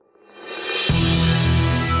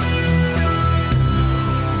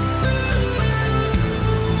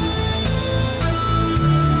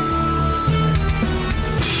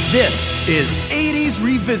This is 80s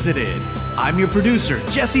Revisited. I'm your producer,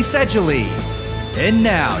 Jesse Sedgley. And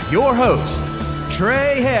now, your host,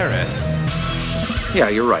 Trey Harris. Yeah,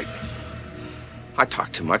 you're right. I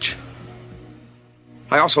talk too much.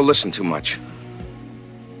 I also listen too much.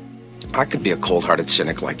 I could be a cold-hearted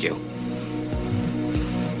cynic like you.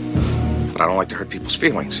 But I don't like to hurt people's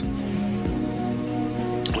feelings.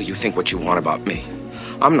 Well, you think what you want about me.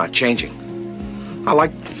 I'm not changing. I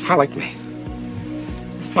like me.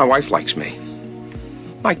 My wife likes me.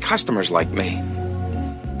 My customers like me.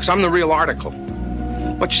 Because I'm the real article.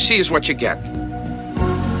 What you see is what you get.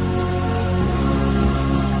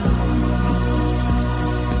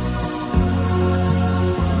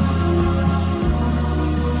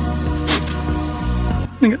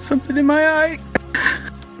 I got something in my eye.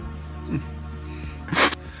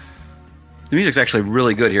 The music's actually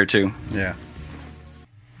really good here too. Yeah.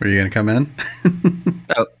 Were you gonna come in?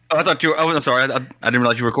 Oh, I thought you were. Oh, I'm sorry. I didn't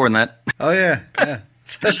realize you were recording that. Oh yeah.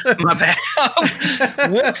 My bad.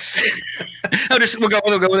 Whoops. We'll go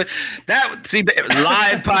with it.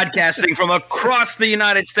 Live podcasting from across the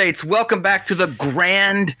United States. Welcome back to the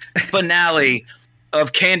grand finale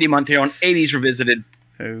of Candy Month here on 80s Revisited.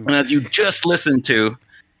 Oh. And as you just listened to,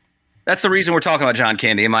 that's the reason we're talking about John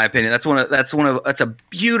Candy, in my opinion. That's a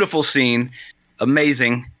beautiful scene,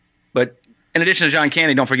 amazing. But in addition to John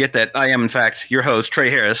Candy, don't forget that I am, in fact, your host, Trey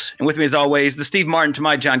Harris, and with me, as always, the Steve Martin to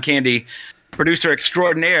my John Candy, producer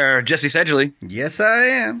extraordinaire, Jesse Sedgley. Yes, I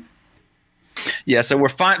am. Yeah, so we're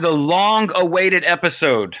the long-awaited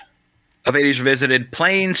episode of 80s Revisited,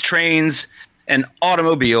 Planes, Trains, and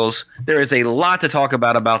Automobiles. There is a lot to talk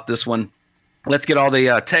about this one. Let's get all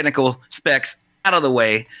the technical specs out of the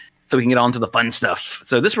way so we can get on to the fun stuff.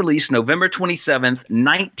 So this released November 27th,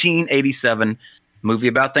 1987. Movie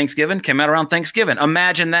about Thanksgiving, came out around Thanksgiving.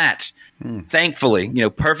 Imagine that. Thankfully,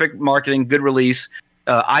 perfect marketing, good release.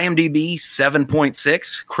 IMDb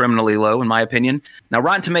 7.6, criminally low in my opinion. Now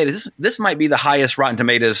Rotten Tomatoes, this might be the highest Rotten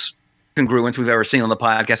Tomatoes congruence we've ever seen on the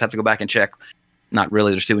podcast. I have to go back and check. Not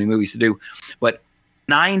really, there's too many movies to do. But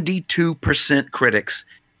 92% critics,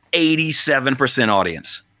 87%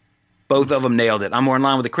 audience. Both of them nailed it. I'm more in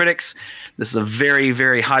line with the critics. This is a very,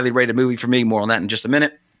 very highly rated movie for me. More on that in just a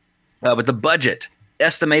minute. But the budget,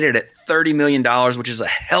 estimated at $30 million, which is a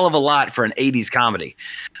hell of a lot for an 80s comedy.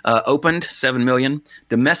 Opened $7 million.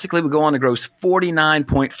 Domestically, we go on to gross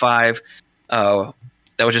 $49.5 million.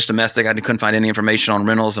 That was just domestic. I couldn't find any information on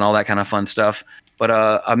rentals and all that kind of fun stuff. But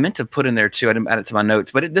I meant to put in there, too. I didn't add it to my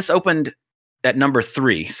notes. But this opened at number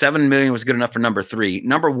 3. $7 million was good enough for number 3.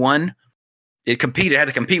 Number 1, it had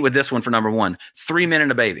to compete with this one for number 1. 3 Men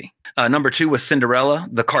and a Baby. Number 2 was Cinderella,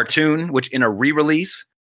 the cartoon, which in a re-release,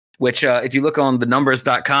 which if you look on the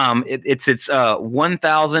numbers.com, it's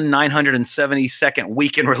 1,972nd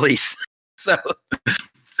week in release. So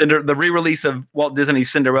the re-release of Walt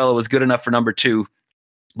Disney's Cinderella was good enough for number 2.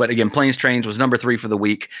 But again, Planes, Trains was number 3 for the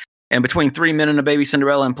week. And between 3 Men and a Baby,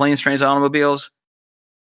 Cinderella, and Planes, Trains, and Automobiles,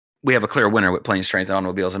 we have a clear winner with Planes, Trains, and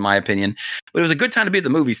Automobiles, in my opinion. But it was a good time to be at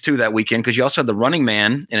the movies, too, that weekend, because you also had The Running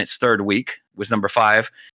Man in its third week, was number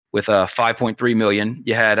 5, with $5.3 million.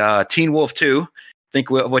 You had Teen Wolf 2. Think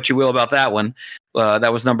what you will about that one.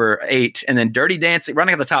 That was number 8. And then Dirty Dancing,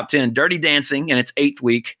 running at the top 10, Dirty Dancing in its 8th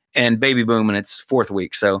week, and Baby Boom in its 4th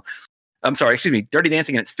week. So, Dirty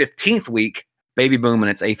Dancing in its 15th week, Baby Boom in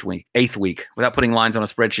its 8th week. Without putting lines on a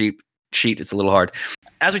spreadsheet, it's a little hard.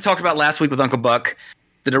 As we talked about last week with Uncle Buck,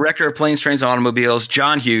 the director of Planes, Trains, and Automobiles,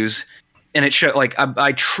 John Hughes, and it showed,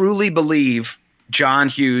 I truly believe John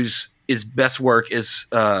Hughes' best work is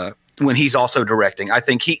when he's also directing. I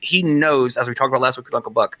think he knows, as we talked about last week with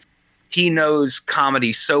Uncle Buck, he knows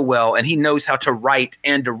comedy so well, and he knows how to write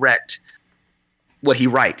and direct what he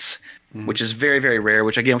writes, which is very, very rare,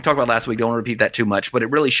 which, again, we talked about last week. Don't want to repeat that too much, but it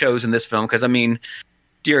really shows in this film because, I mean,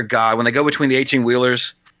 dear God, when they go between the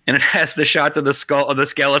 18-wheelers and it has the shots of the skull of the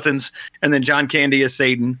skeletons, and then John Candy as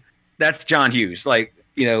Satan, that's John Hughes.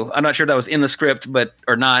 I'm not sure if that was in the script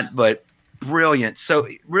or not, but brilliant. So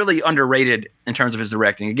really underrated in terms of his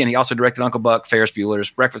directing. Again, he also directed Uncle Buck, Ferris Bueller's,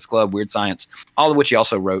 Breakfast Club, Weird Science, all of which he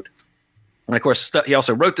also wrote. And of course, he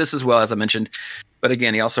also wrote this as well, as I mentioned. But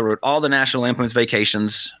again, he also wrote all the National Lampoon's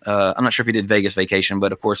Vacations. I'm not sure if he did Vegas Vacation,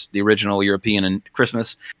 but of course, the original European and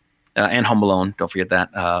Christmas, and Home Alone. Don't forget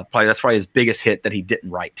that. That's probably his biggest hit that he didn't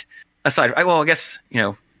write. I guess,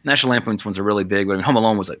 National Lampoon's ones are really big, but Home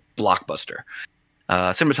Alone was a blockbuster.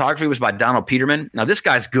 Cinematography was by Donald Peterman. Now, this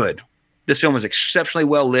guy's good. This film was exceptionally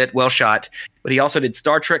well lit, well shot, but he also did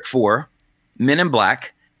Star Trek IV, Men in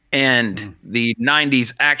Black, and the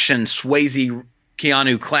 90s action Swayze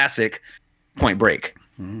Keanu classic, Point Break.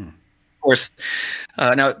 Of course,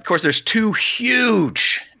 there's two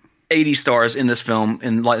huge 80 stars in this film,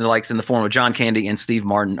 in likes in the form of John Candy and Steve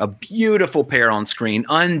Martin. A beautiful pair on screen,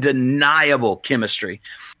 undeniable chemistry.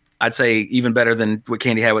 I'd say even better than what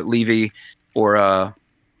Candy had with Levy, or didn't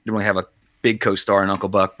really have a big co-star in Uncle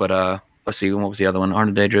Buck, but let's see, what was the other one?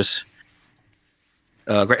 Arnold Dangerous.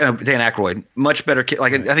 Dan Aykroyd, much better. I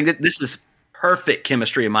think that this is perfect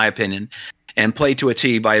chemistry in my opinion, and played to a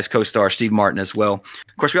T by his co-star Steve Martin as well.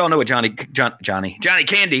 Of course, we all know what Johnny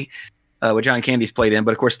Candy, what John Candy's played in,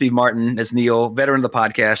 but of course Steve Martin as Neil, veteran of the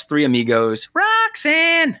podcast, Three Amigos,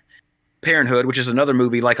 Roxanne, Parenthood, which is another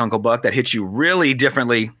movie like Uncle Buck that hits you really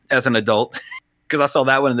differently as an adult. Because I saw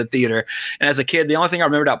that one in the theater. And as a kid, the only thing I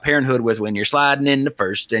remembered about Parenthood was when you're sliding in the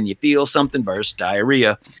first and you feel something burst,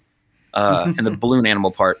 diarrhea, and the balloon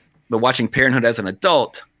animal part. But watching Parenthood as an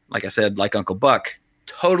adult, like I said, like Uncle Buck,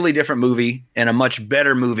 totally different movie and a much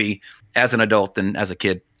better movie as an adult than as a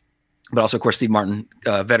kid. But also, of course, Steve Martin,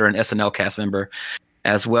 veteran SNL cast member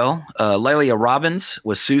as well. Lelia Robbins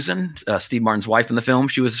was Susan, Steve Martin's wife in the film.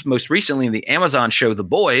 She was most recently in the Amazon show The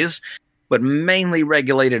Boys, but mainly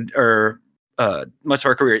regulated, or much of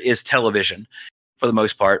her career is television for the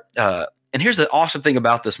most part. And here's the awesome thing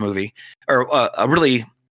about this movie, or a really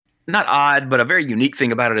not odd, but a very unique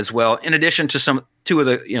thing about it as well. In addition to some of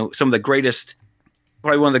the greatest,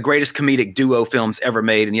 probably one of the greatest comedic duo films ever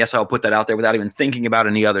made. And yes, I'll put that out there without even thinking about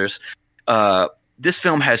any others. This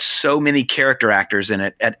film has so many character actors in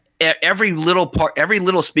it. At every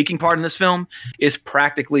little speaking part in this film is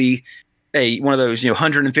practically one of those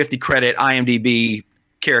 150 credit IMDb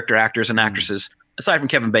character actors and actresses, aside from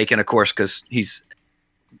Kevin Bacon, of course, because he's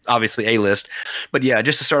obviously A-list. But yeah,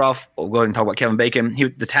 just to start off, we'll go ahead and talk about Kevin Bacon.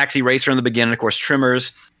 The taxi racer in the beginning, of course,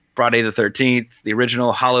 Tremors, Friday the 13th, the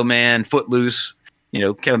original Hollow Man, Footloose.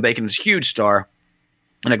 Kevin Bacon is a huge star.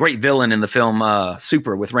 And a great villain in the film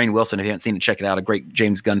Super with Rainn Wilson. If you haven't seen it, check it out. A great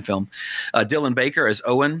James Gunn film. Dylan Baker as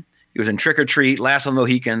Owen. He was in Trick or Treat, Last of the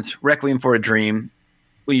Mohicans, Requiem for a Dream.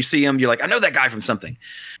 When you see him, you're like, I know that guy from something.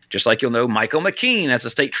 Just like you'll know Michael McKean as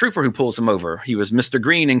the state trooper who pulls him over. He was Mr.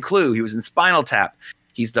 Green in Clue. He was in Spinal Tap.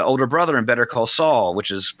 He's the older brother in Better Call Saul,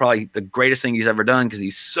 which is probably the greatest thing he's ever done because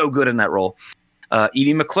he's so good in that role.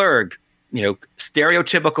 Edie McClurg,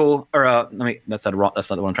 stereotypical, or that's not what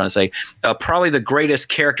I'm trying to say. Probably the greatest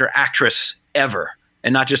character actress ever,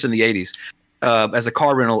 and not just in the 80s. As a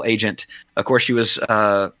car rental agent, of course, she was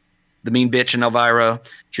the mean bitch in Elvira.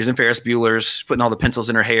 She was in Ferris Bueller's, putting all the pencils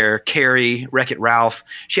in her hair. Carrie, Wreck-It Ralph.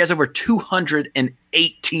 She has over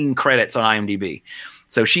 218 credits on IMDb.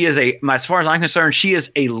 So she is as far as I'm concerned, she is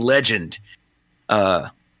a legend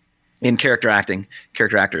in character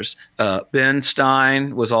actors. Ben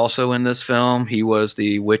Stein was also in this film. He was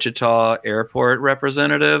the Wichita airport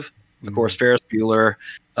representative. Of course, Ferris Bueller.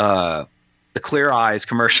 The Clear Eyes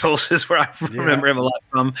commercials is where I remember him a lot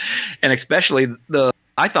from. And especially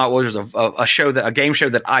I thought was a game show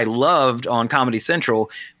that I loved on Comedy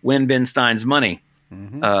Central, Win Ben Stein's Money.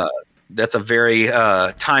 Mm-hmm. That's a very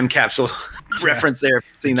time capsule reference there.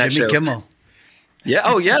 Seen that Jimmy show. Kimmel. Yeah.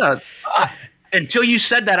 Oh, yeah. Until you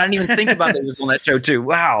said that, I didn't even think about that it was on that show too.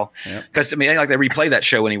 Wow. Because yep. Like they replay that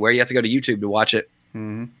show anywhere. You have to go to YouTube to watch it.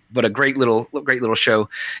 Mm-hmm. But a great little show.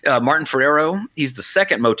 Martin Ferrero. He's the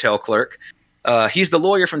second motel clerk. He's the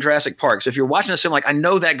lawyer from Jurassic Park. So if you're watching this film, like I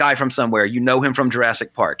know that guy from somewhere, you know him from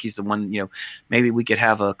Jurassic Park. He's the one, maybe we could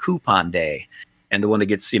have a coupon day, and the one that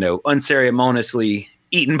gets, unceremoniously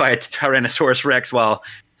eaten by a Tyrannosaurus Rex while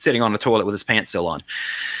sitting on the toilet with his pants still on.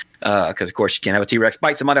 Because of course you can't have a T-Rex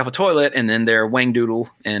bite somebody off a toilet and then they're wang doodle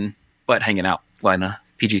and butt hanging out. Why in a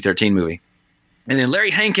PG-13 movie? And then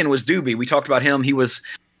Larry Hankin was Doobie. We talked about him. He was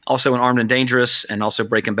also in Armed and Dangerous and also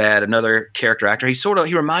Breaking Bad. Another character actor.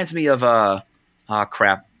 He reminds me of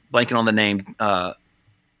blanking on the name.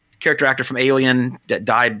 Character actor from Alien that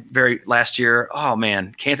died last year. Oh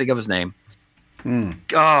man, can't think of his name.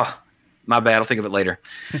 Oh, my bad. I'll think of it later.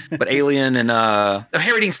 But Alien and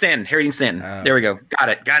Harry Dean Stanton. There we go. Got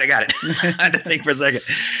it. I had to think for a second.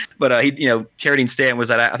 But Harry Dean Stanton was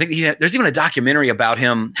that. I think there's even a documentary about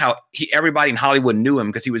him. How everybody in Hollywood knew him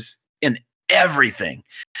because he was in everything.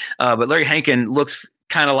 But Larry Hankin looks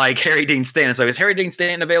kind of like Harry Dean Stanton. So is Harry Dean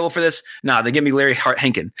Stanton available for this? Nah, they give me Larry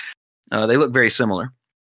Hankin. They look very similar.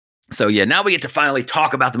 So yeah, now we get to finally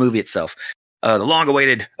talk about the movie itself. The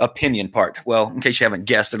long-awaited opinion part. Well, in case you haven't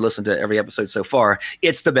guessed or listened to every episode so far,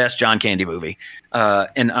 it's the best John Candy movie.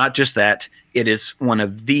 And not just that, it is one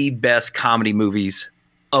of the best comedy movies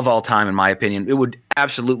of all time, in my opinion. It would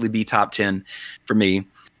absolutely be top 10 for me.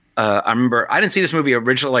 I remember I didn't see this movie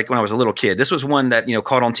originally like when I was a little kid. This was one that,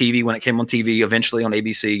 caught on TV when it came on TV, eventually on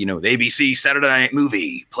ABC, the ABC Saturday Night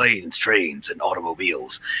Movie, planes, trains, and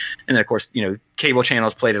automobiles. And then, of course, cable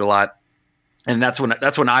channels played it a lot. and that's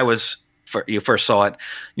when I was you first saw it.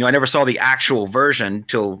 You know, I never saw the actual version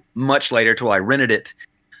till much later, till I rented it,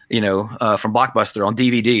 from Blockbuster on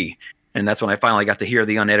DVD, and that's when I finally got to hear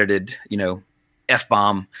the unedited,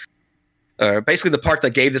 F-bomb. Basically the part that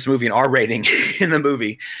gave this movie an R rating in the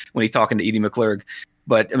movie when he's talking to Edie McClurg.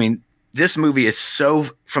 But I mean, this movie is so,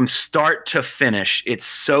 from start to finish, it's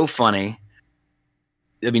so funny.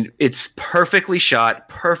 I mean, it's perfectly shot,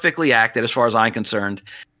 perfectly acted as far as I'm concerned.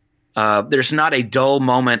 There's not a dull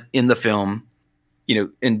moment in the film,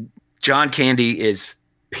 and John Candy is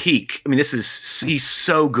peak. I mean, he's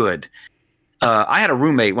so good. I had a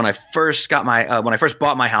roommate when I first got when I first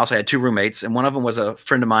bought my house. I had two roommates, and one of them was a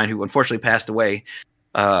friend of mine who unfortunately passed away.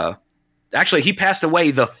 Actually, he passed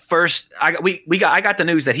away the first. I got the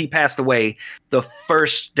news that he passed away the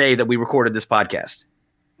first day that we recorded this podcast,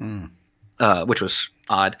 which was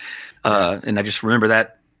odd, and I just remember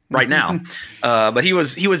that right now. But he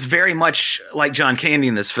was very much like John Candy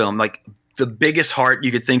in this film, like the biggest heart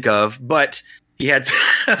you could think of, but. He had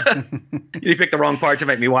he picked the wrong part to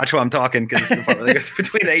make me watch while I'm talking because it's the part that goes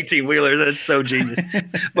between the 18-wheelers. That's so genius.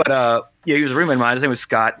 But he was a roommate of mine. His name was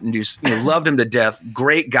Scott, and loved him to death.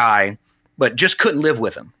 Great guy, but just couldn't live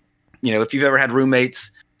with him. If you've ever had roommates,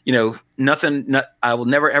 I will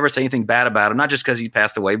never ever say anything bad about him. Not just because he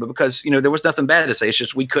passed away, but because there was nothing bad to say. It's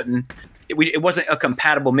just we couldn't. It wasn't a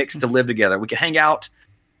compatible mix to live together. We could hang out,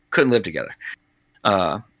 couldn't live together.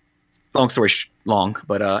 Long story long,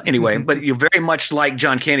 but anyway, but you're very much like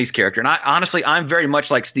John Candy's character. And I'm very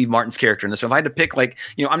much like Steve Martin's character in this. So if I had to pick,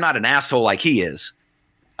 I'm not an asshole like he is.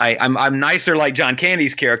 I'm nicer like John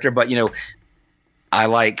Candy's character, but I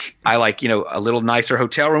like a little nicer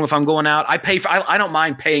hotel room if I'm going out. I don't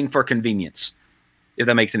mind paying for convenience, if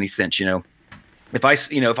that makes any sense. If I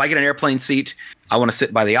get an airplane seat, I want to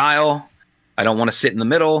sit by the aisle. I don't want to sit in the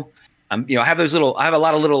middle. I have a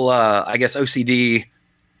lot of little, I guess, OCD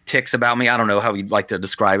ticks about me. I don't know how you'd like to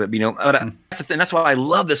describe it, but that's the thing. That's why I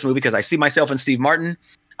love this movie, because I see myself in Steve Martin.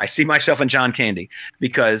 I see myself in John Candy,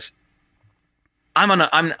 because I'm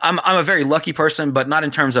a very lucky person, but not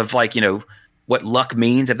in terms of what luck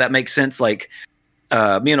means, if that makes sense. Like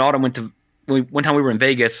me and Autumn one time we were in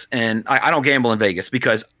Vegas, and I don't gamble in Vegas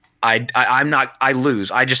because I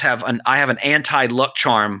lose. I just have an anti-luck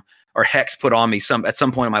charm or hex put on me at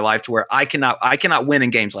some point in my life to where I cannot win in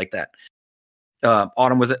games like that.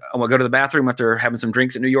 Autumn I go to the bathroom after having some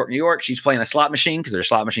drinks in New York. She's playing a slot machine because there's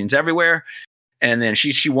slot machines everywhere. And then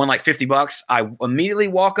she won like $50. I immediately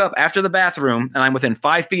walk up after the bathroom, and I'm within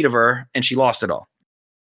 5 feet of her, and she lost it all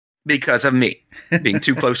because of me being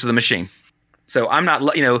too close to the machine. So I'm not,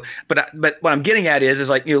 but what I'm getting at is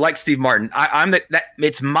like Steve Martin,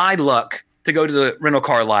 it's my luck to go to the rental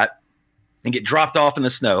car lot and get dropped off in the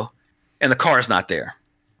snow, and the car is not there.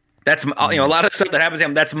 That's a lot of stuff that happens to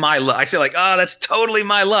him. That's my luck. I say that's totally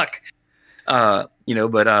my luck. But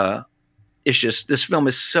it's just, this film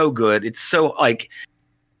is so good. It's so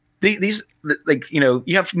these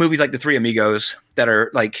you have movies like The Three Amigos that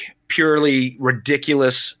are like purely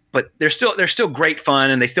ridiculous, but they're still great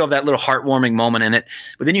fun, and they still have that little heartwarming moment in it.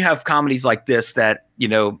 But then you have comedies like this that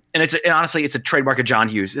and honestly, it's a trademark of John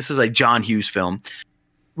Hughes. This is a John Hughes film,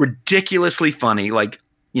 ridiculously funny.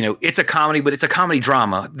 It's a comedy, but it's a comedy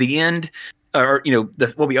drama. The end,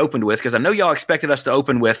 what we opened with, because I know y'all expected us to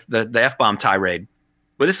open with the F-bomb tirade,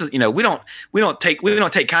 but this is, we don't take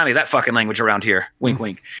kindly that fucking language around here. Wink,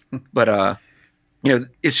 wink. But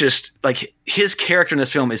it's just like his character in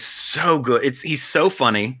this film is so good. He's so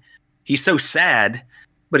funny. He's so sad,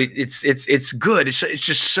 but it's good. It's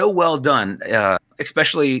just so well done.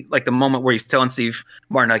 Especially like the moment where he's telling Steve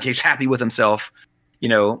Martin like he's happy with himself.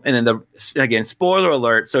 And then again, spoiler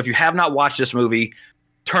alert. So if you have not watched this movie,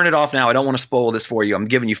 turn it off now. I don't want to spoil this for you. I'm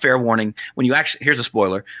giving you fair warning. Here's a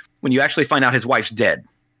spoiler. When you actually find out his wife's dead,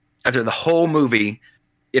 after the whole movie,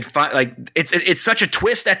 it's such a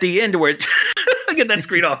twist at the end where get that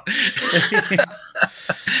screen off.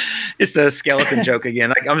 It's the skeleton joke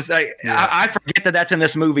again. I forget that that's in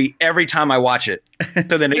this movie every time I watch it.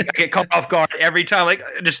 So then I get caught off guard every time,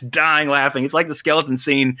 just dying laughing. It's like the skeleton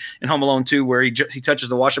scene in Home Alone 2 where he touches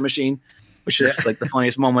the washing machine, which is like the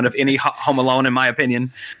funniest moment of any Home Alone, in my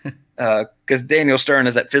opinion. Because Daniel Stern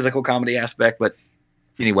has that physical comedy aspect. But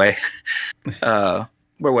anyway, where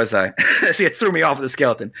was I? See, it threw me off with the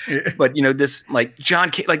skeleton. But this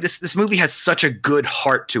this movie has such a good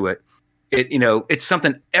heart to it. It's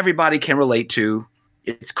something everybody can relate to.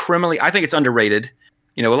 It's criminally, I think it's underrated.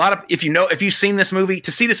 If you've seen this movie,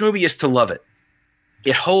 to see this movie is to love it.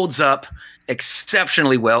 It holds up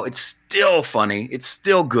exceptionally well. It's still funny. It's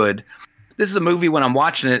still good. this is a movie when I'm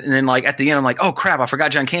watching it, and then like at the end, I'm like, oh crap, I forgot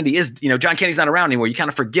John Candy is, John Candy's not around anymore. You kind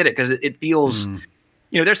of forget it because it feels,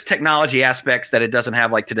 there's technology aspects that it doesn't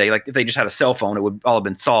have like today. Like if they just had a cell phone, it would all have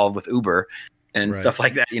been solved with Uber and stuff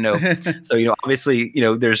like that, So, obviously,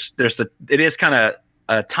 it is kind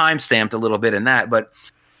of time stamped a little bit in that, but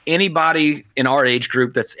anybody in our age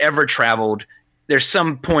group that's ever traveled, there's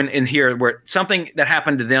some point in here where something that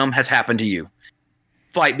happened to them has happened to you.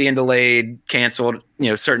 Flight being delayed, canceled,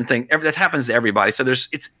 certain thing that happens to everybody. So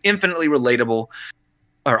it's infinitely relatable,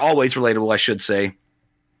 or always relatable, I should say.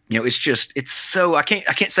 It's so, I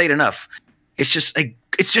can't say it enough. It's just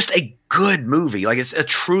a good movie. Like it's a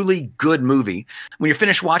truly good movie. When you're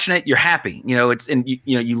finished watching it, you're happy.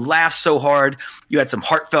 You laugh so hard. You had some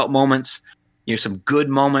heartfelt moments. Some good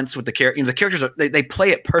moments with the character. The characters they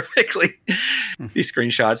play it perfectly. These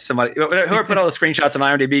screenshots, whoever put all the screenshots on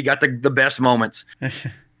IMDb got the best moments.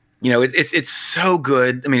 It's so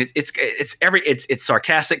good. I mean, it's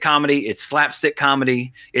sarcastic comedy, it's slapstick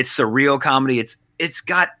comedy, it's surreal comedy. It's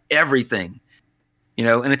got everything.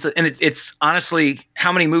 And it's honestly,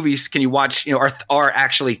 how many movies can you watch? Are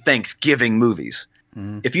actually Thanksgiving movies.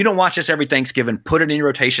 If you don't watch this every Thanksgiving, put it in your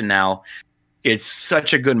rotation now. It's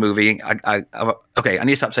such a good movie. Okay, I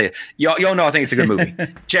need to stop saying it. Y'all know I think it's a good movie.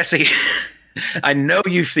 Jesse, I know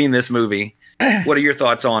you've seen this movie. What are your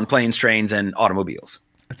thoughts on Planes, Trains, and Automobiles?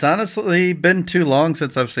 It's honestly been too long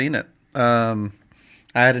since I've seen it. I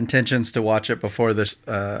had intentions to watch it before this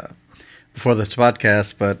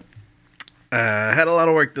podcast, but I had a lot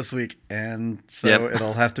of work this week, and so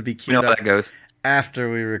it'll have to be queued up that goes.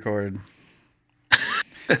 After we record.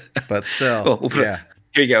 But still, we'll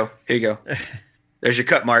Here you go. There's your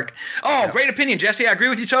cut mark. Oh, great opinion, Jesse. I agree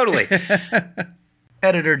with you totally.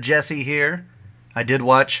 Editor Jesse here. I did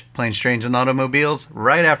watch Planes, Trains, and Automobiles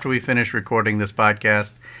right after we finished recording this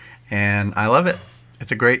podcast, and I love it.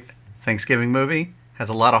 It's a great Thanksgiving movie. Has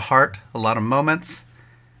a lot of heart, a lot of moments,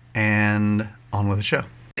 and on with the show.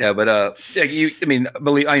 Yeah, but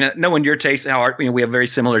knowing your taste, we have very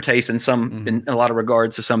similar tastes in some, in a lot of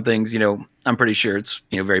regards to some things. I'm pretty sure it's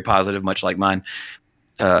very positive, much like mine.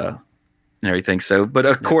 And everything. So, but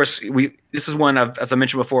of course, this is one as I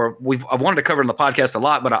mentioned before, I wanted to cover it on the podcast a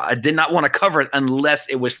lot, but I did not want to cover it unless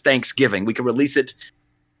it was Thanksgiving. We could release it,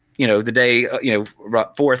 the day,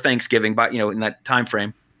 for Thanksgiving, by in that time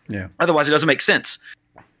frame. Yeah. Otherwise, it doesn't make sense.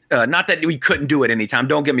 Not that we couldn't do it anytime.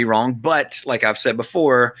 Don't get me wrong, but like I've said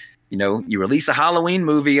before, you release a Halloween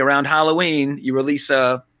movie around Halloween. You release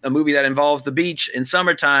a movie that involves the beach in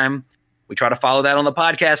summertime. We try to follow that on the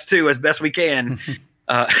podcast too, as best we can.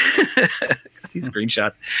 These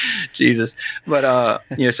screenshots, Jesus. But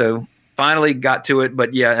so finally got to it. But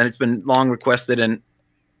and it's been long requested, and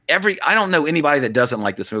I don't know anybody that doesn't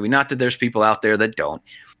like this movie. Not that there's people out there that don't,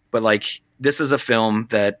 but like this is a film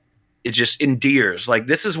that it just endears. Like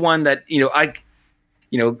this is one that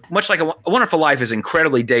much like a Wonderful Life is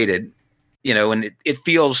incredibly dated, and it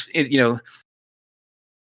feels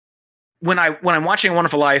when I'm watching A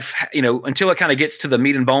Wonderful Life, until it kind of gets to the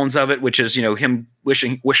meat and bones of it, which is, him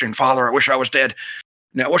wishing, Father, I wish I was dead.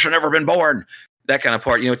 I wish I'd never been born. That kind of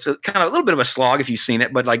part, it's a kind of a little bit of a slog if you've seen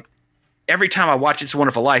it, but like every time I watch It's a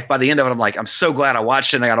Wonderful Life, by the end of it, I'm like, I'm so glad I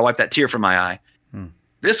watched it and I got to wipe that tear from my eye.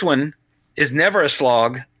 This one is never a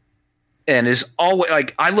slog and is always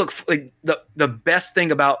like, I look like the best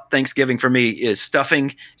thing about Thanksgiving for me is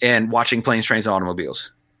stuffing and watching Planes, Trains, and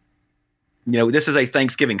Automobiles. This is a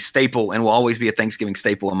Thanksgiving staple and will always be a Thanksgiving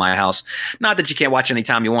staple in my house. Not that you can't watch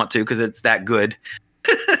anytime you want to because it's that good.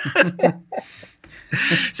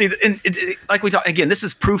 See, like we talked again, this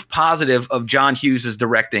is proof positive of John Hughes'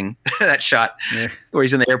 directing that shot where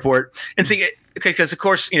he's in the airport. And see, because of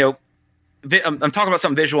course, I'm talking about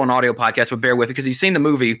some visual and audio podcast, but bear with it because you've seen the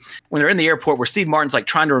movie when they're in the airport where Steve Martin's like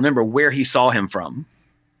trying to remember where he saw him from.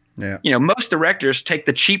 Yeah. Most directors take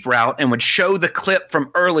the cheap route and would show the clip from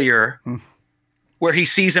earlier where he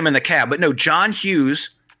sees him in the cab. But no, John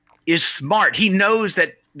Hughes is smart. He knows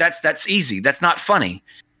that that's easy. That's not funny.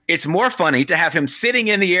 It's more funny to have him sitting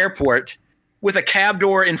in the airport with a cab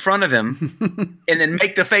door in front of him and then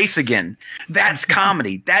make the face again. That's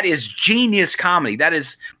comedy. That is genius comedy. That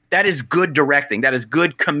is good directing. That is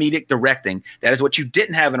good comedic directing. That is what you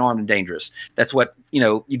didn't have in Armed and Dangerous. That's what,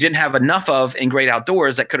 you didn't have enough of in Great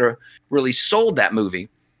Outdoors that could have really sold that movie.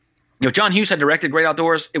 If John Hughes had directed Great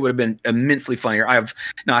Outdoors, it would have been immensely funnier.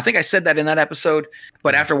 I think I said that in that episode,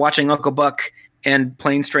 but after watching Uncle Buck and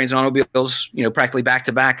Planes, Trains, and Automobiles, practically back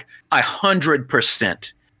to back,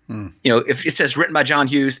 100%. If it says written by John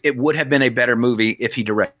Hughes, it would have been a better movie if he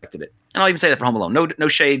directed it. And I'll even say that for Home Alone. No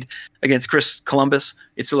shade against Chris Columbus.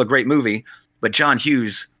 It's still a great movie, but John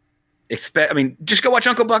Hughes I mean, just go watch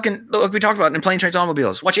Uncle Buck and like we talked about in Planes, Trains,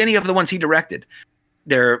 Automobiles. Watch any of the ones he directed.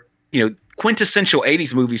 They're, quintessential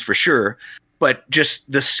 80s movies for sure, but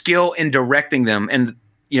just the skill in directing them. And,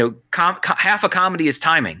 half a comedy is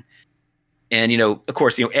timing. And, of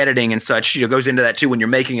course, editing and such, goes into that too when you're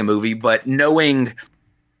making a movie, but knowing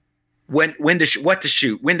when to what to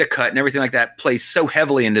shoot, when to cut, and everything like that plays so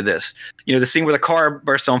heavily into this. The scene where the car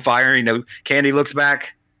bursts on fire, Candy looks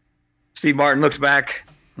back, Steve Martin looks back,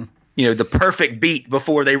 the perfect beat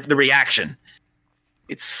before the reaction.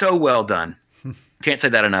 It's so well done. Can't say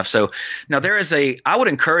that enough. So now I would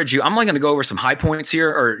encourage you, I'm only going to go over some high points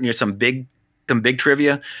here or some big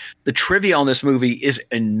trivia. The trivia on this movie is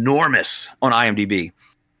enormous on IMDb.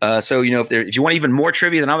 So, if you want even more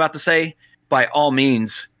trivia than I'm about to say, by all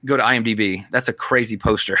means, go to IMDb. That's a crazy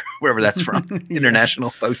poster, wherever that's from.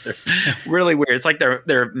 International poster. Really weird. It's like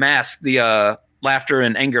their mask, the laughter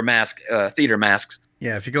and anger mask, theater masks.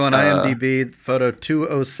 Yeah, if you go on IMDb, photo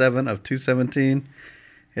 207 of 217,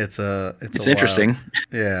 it's interesting.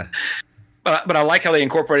 Yeah. But I like how they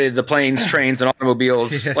incorporated the planes, trains, and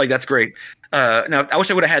automobiles. Yeah. Like, that's great. Now, I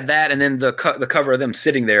wish I would have had that and then the cover of them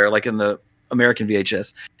sitting there, like in the American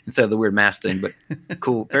VHS, instead of the weird mask thing. But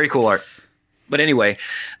cool, very cool art. But anyway,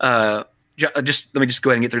 let me just go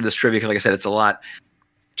ahead and get through this trivia because, like I said, it's a lot.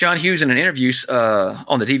 John Hughes, in an interview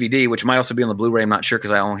on the DVD, which might also be on the Blu-ray, I'm not sure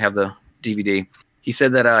because I only have the DVD. He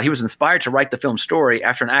said that he was inspired to write the film story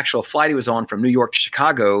after an actual flight he was on from New York to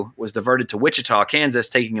Chicago was diverted to Wichita, Kansas,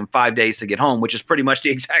 taking him 5 days to get home, which is pretty much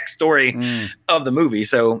the exact story of the movie.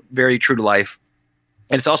 So very true to life.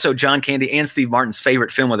 And it's also John Candy and Steve Martin's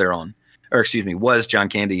favorite film of their own. Or excuse me, was John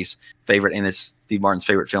Candy's favorite and it's Steve Martin's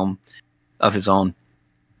favorite film of his own.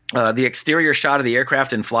 The exterior shot of the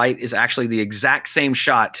aircraft in flight is actually the exact same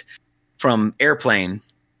shot from Airplane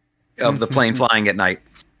of the plane flying at night.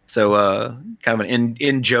 So kind of an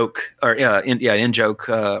in joke or in joke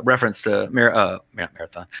reference to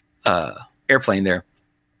Marathon Airplane there,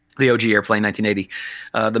 the OG Airplane 1980.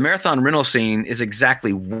 The Marathon rental scene is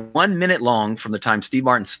exactly 1 minute long from the time Steve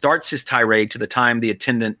Martin starts his tirade to the time the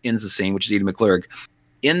attendant ends the scene, which is Edie McClurg.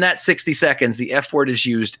 In that 60 seconds, the F word is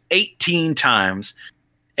used 18 times,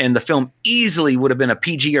 and the film easily would have been a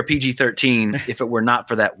PG or PG-13 if it were not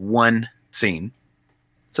for that one scene.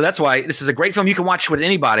 So that's why this is a great film you can watch with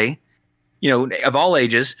anybody, of all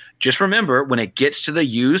ages. Just remember when it gets to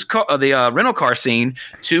the rental car scene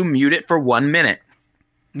to mute it for 1 minute,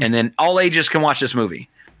 and then all ages can watch this movie.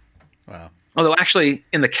 Wow. Although actually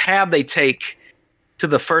in the cab they take to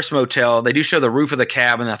the first motel, they do show the roof of the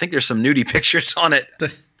cab, and I think there's some nudie pictures on it.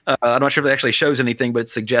 I'm not sure if it actually shows anything, but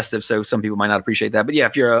it's suggestive, so some people might not appreciate that. But yeah,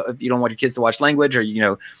 if you don't want your kids to watch language, or you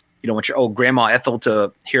don't want your old grandma Ethel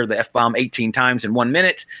to hear the F-bomb 18 times in 1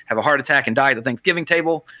 minute, have a heart attack, and die at the Thanksgiving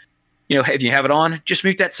table, if you have it on, just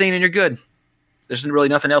mute that scene and you're good. There's really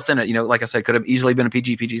nothing else in it. Like I said, could have easily been a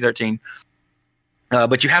PG-13.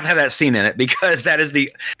 But you have to have that scene in it because that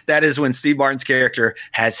is when Steve Martin's character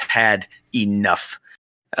has had enough.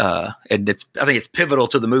 And I think it's pivotal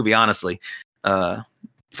to the movie, honestly,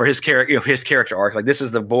 for his character, his character arc. Like, this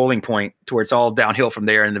is the boiling point to where it's all downhill from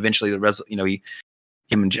there, and eventually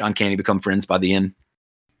him and John Candy become friends by the end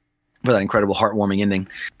for that incredible heartwarming ending.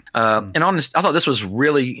 And I thought this was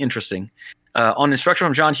really interesting. On instruction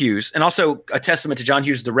from John Hughes, and also a testament to John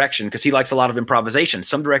Hughes' direction, because he likes a lot of improvisation.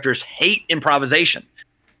 Some directors hate improvisation.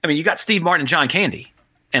 I mean, you got Steve Martin and John Candy,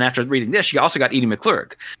 and after reading this, you also got Edie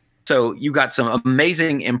McClurg. So you got some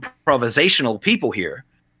amazing improvisational people here.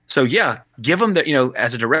 So yeah, give them that.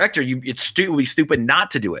 As a director, it would be stupid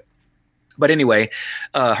not to do it. But anyway,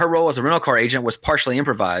 her role as a rental car agent was partially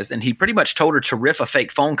improvised, and he pretty much told her to riff a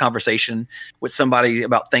fake phone conversation with somebody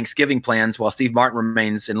about Thanksgiving plans while Steve Martin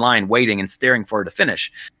remains in line waiting and staring for her to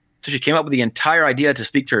finish. So she came up with the entire idea to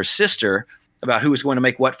speak to her sister about who was going to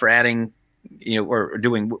make what for adding,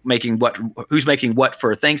 who's making what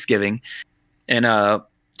for Thanksgiving. And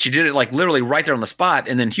she did it like literally right there on the spot.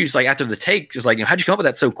 And then Hughes, like after the take, was like, how'd you come up with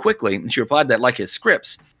that so quickly? And she replied that like his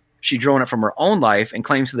scripts. She'd drawn it from her own life and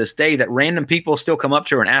claims to this day that random people still come up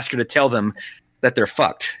to her and ask her to tell them that they're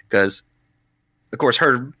fucked. Because, of course,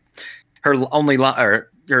 her only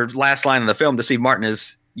her last line in the film to Steve Martin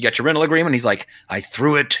is, "You got your rental agreement?" He's like, "I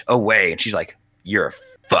threw it away." And she's like, "You're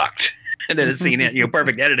fucked." And then it's scene,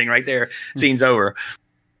 perfect editing right there. Scene's over.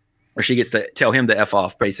 Or she gets to tell him to F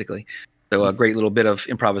off, basically. So a great little bit of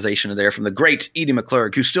improvisation there from the great Edie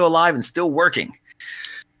McClurg, who's still alive and still working.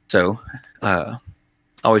 So,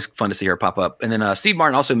 always fun to see her pop up. And then Steve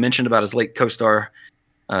Martin also mentioned about his late co-star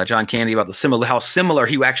John Candy about how similar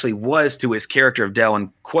he actually was to his character of Dell. And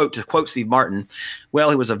to quote Steve Martin, well,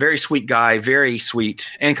 he was a very sweet guy, very sweet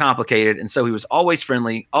and complicated. And so he was always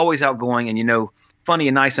friendly, always outgoing, and, funny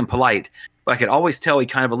and nice and polite. But I could always tell he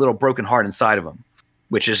kind of a little broken heart inside of him,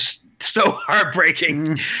 which is so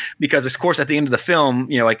heartbreaking because, of course, at the end of the film,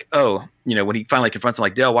 when he finally confronts him,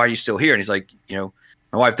 like, Dell, why are you still here? And he's like,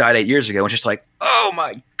 my wife died 8 years ago. And just like, oh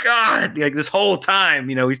my God, like this whole time,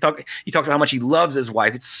 he talked about how much he loves his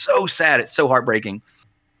wife. It's so sad. It's so heartbreaking.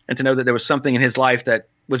 And to know that there was something in his life that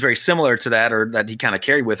was very similar to that, or that he kind of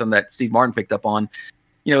carried with him, that Steve Martin picked up on,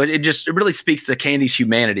 it really speaks to Candy's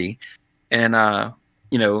humanity. And,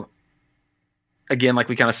 again, like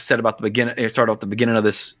we kind of said about the beginning, started off the beginning of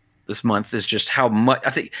this month, is just how much I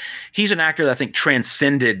think he's an actor that I think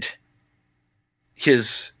transcended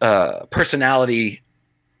his personality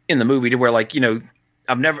in the movie to where, like,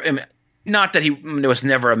 not that he was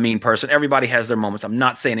never a mean person. Everybody has their moments. I'm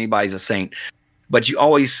not saying anybody's a saint, but you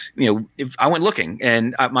always, if I went looking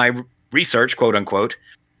and my research, quote unquote,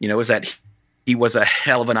 is that he was a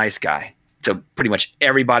hell of a nice guy to pretty much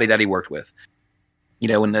everybody that he worked with.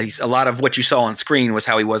 And a lot of what you saw on screen was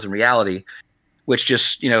how he was in reality, which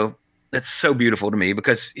just, that's so beautiful to me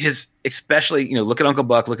because especially, look at Uncle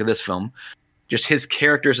Buck, look at this film, just his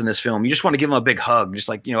characters in this film. You just want to give him a big hug. Just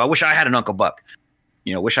like, I wish I had an Uncle Buck,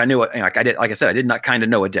 wish I knew it. Like I did, like I said, I did not kind of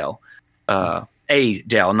know Adele,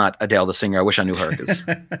 Adele, not Adele, the singer. I wish I knew her because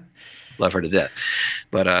love her to death.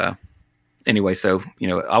 But anyway, so,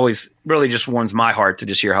 always really just warms my heart to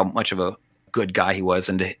just hear how much of a good guy he was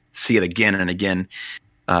and to see it again and again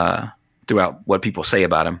throughout what people say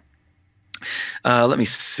about him. Let me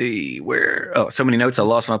see where. Oh, so many notes. I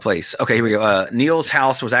lost my place. Okay, here we go. Neil's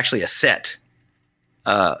house was actually a set,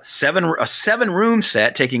 a 7-room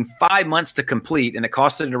set, taking 5 months to complete, and it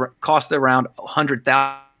costed around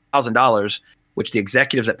 $100,000, which the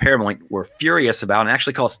executives at Paramount were furious about, and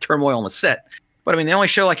actually caused turmoil on the set. But I mean, they only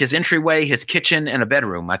show like his entryway, his kitchen, and a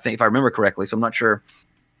bedroom, I think, if I remember correctly. So I'm not sure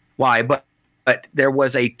why, but there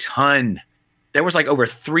was a ton. There was like over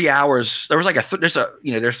 3 hours. There was like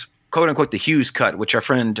there's quote unquote the Hughes cut, which our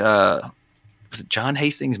friend was it John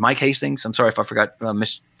Hastings, Mike Hastings? I'm sorry if I forgot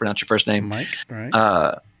mispronounced your first name. Mike,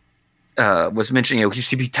 right? Was mentioning,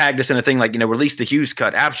 he tagged us in a thing like, release the Hughes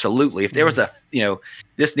cut. Absolutely. If there was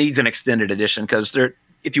this needs an extended edition because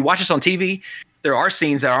if you watch this on TV, there are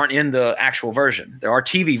scenes that aren't in the actual version. There are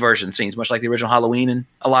TV version scenes, much like the original Halloween and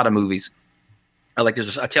a lot of movies. Like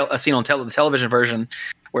there's a scene on the television version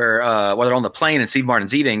where while they're on the plane and Steve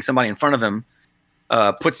Martin's eating, somebody in front of him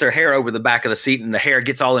puts their hair over the back of the seat and the hair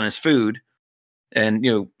gets all in his food. And,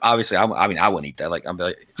 obviously, I wouldn't eat that. Like, I'm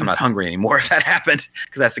not hungry anymore if that happened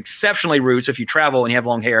because that's exceptionally rude. So if you travel and you have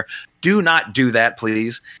long hair, do not do that,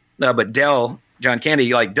 please. No, but John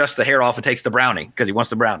Candy, like dusts the hair off and takes the brownie because he wants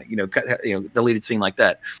the brownie, deleted scene like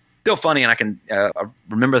that. Still funny. And I can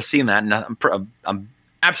remember seeing that. And I'm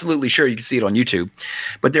absolutely sure you can see it on YouTube,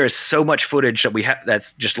 but there is so much footage that we have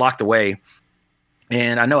that's just locked away.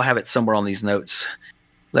 And I know I have it somewhere on these notes.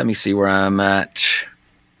 Let me see where I'm at.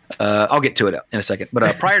 I'll get to it in a second.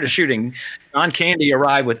 But prior to shooting, John Candy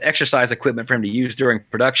arrived with exercise equipment for him to use during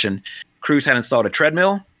production. Crews had installed a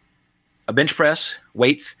treadmill, a bench press,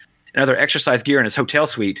 weights, and other exercise gear in his hotel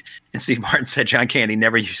suite. And Steve Martin said John Candy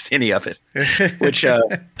never used any of it, which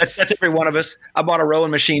that's every one of us. I bought a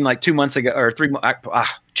rowing machine like 2 months ago, or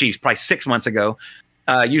probably 6 months ago.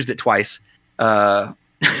 Used it twice. So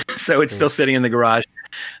it's still sitting in the garage.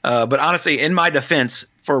 But honestly, in my defense,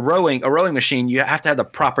 for a rowing machine, you have to have the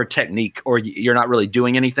proper technique or you're not really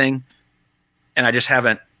doing anything. And I just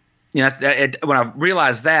haven't, when I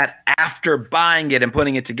realized that after buying it and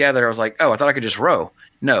putting it together, I was like, oh, I thought I could just row.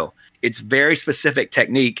 No, it's very specific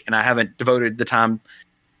technique. And I haven't devoted the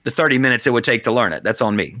 30 minutes it would take to learn it. That's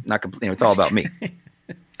on me. It's all about me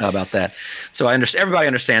about that. So everybody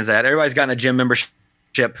understands that. Everybody's gotten a gym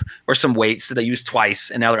membership or some weights that they use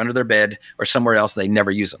twice and now they're under their bed or somewhere else they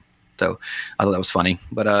never use them. So I thought that was funny.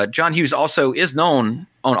 But John Hughes also is known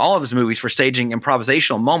on all of his movies for staging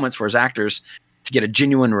improvisational moments for his actors to get a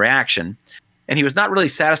genuine reaction. And he was not really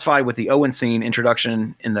satisfied with the Owen scene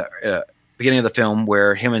introduction in the beginning of the film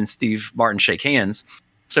where him and Steve Martin shake hands.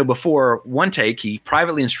 So before one take, he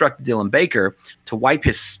privately instructed Dylan Baker to wipe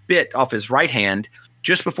his spit off his right hand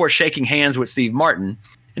just before shaking hands with Steve Martin.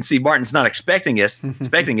 And Steve Martin's not expecting it. So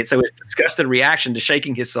his disgusted reaction to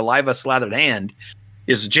shaking his saliva-slathered hand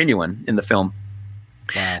is genuine in the film.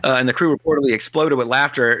 Wow. And the crew reportedly exploded with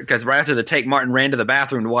laughter because right after the take, Martin ran to the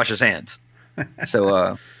bathroom to wash his hands. So,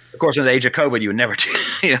 of course, in the age of COVID, you would never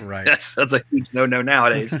do. Right. That's a huge no-no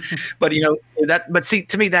nowadays. But But see,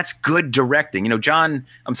 to me, that's good directing. Not John.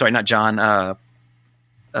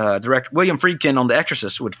 director William Friedkin on The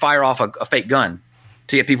Exorcist would fire off a fake gun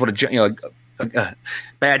to get people to,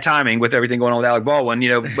 bad timing with everything going on with Alec Baldwin,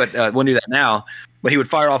 but wouldn't do that now. But he would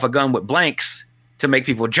fire off a gun with blanks to make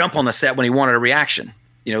people jump on the set when he wanted a reaction.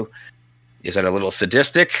 Is that a little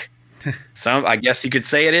sadistic? I guess you could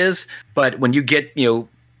say it is. But when you get, you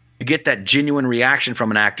get that genuine reaction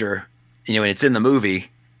from an actor, and it's in the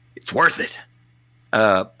movie, it's worth it.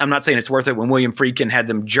 I'm not saying it's worth it when William Friedkin had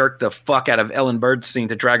them jerk the fuck out of Ellen Burstyn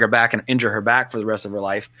to drag her back and injure her back for the rest of her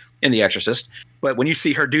life in The Exorcist. But when you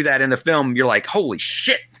see her do that in the film, you're like, holy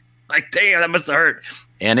shit. Like, damn, that must have hurt.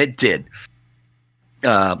 And it did.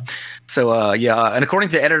 And according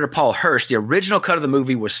to editor Paul Hirsch, the original cut of the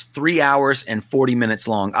movie was 3 hours and 40 minutes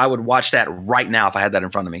long. I would watch that right now if I had that in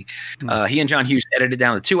front of me. He and John Hughes edited it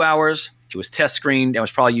down to 2 hours. It was test screened and was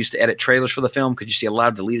probably used to edit trailers for the film because you see a lot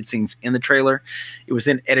of deleted scenes in the trailer. It was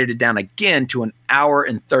then edited down again to 1 hour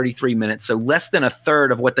and 33 minutes. So less than a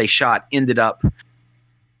third of what they shot ended up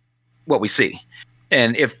what we see.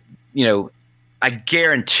 And I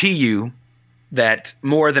guarantee you that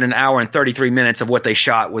more than 1 hour and 33 minutes of what they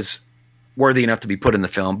shot was worthy enough to be put in the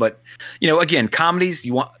film. But, again, comedies,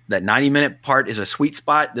 you want that 90-minute part is a sweet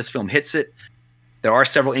spot. This film hits it. There are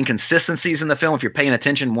several inconsistencies in the film if you're paying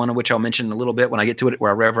attention, one of which I'll mention in a little bit when I get to it,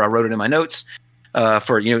 wherever I wrote it in my notes,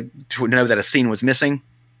 to know that a scene was missing.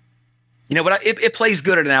 But it plays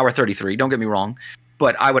good at 1 hour 33, don't get me wrong,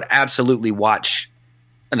 but I would absolutely watch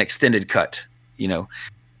an extended cut,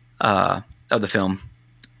 of the film.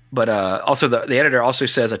 But also the editor also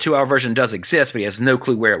says a 2-hour version does exist, but he has no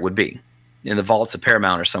clue where it would be, in the vaults of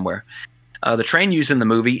Paramount or somewhere. The train used in the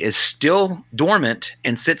movie is still dormant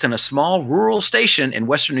and sits in a small rural station in the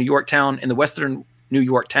western New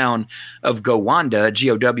York town of Gowanda,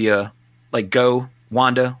 G-O-W, like Go,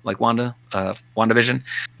 Wanda, like Wanda, WandaVision.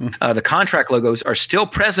 The contract logos are still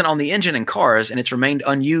present on the engine and cars, and it's remained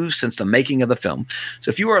unused since the making of the film. So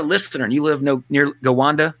if you are a listener and you live near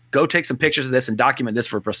Gowanda, go take some pictures of this and document this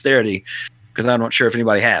for posterity, because I'm not sure if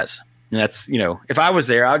anybody has. And that's, if I was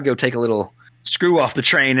there, I'd go take a little screw off the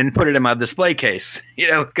train and put it in my display case,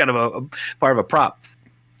 kind of a part of a prop.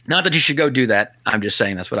 Not that you should go do that. I'm just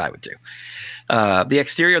saying that's what I would do. The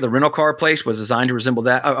exterior of the rental car place was designed to resemble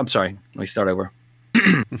that. Oh, I'm sorry. Let me start over.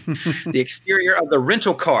 The exterior of the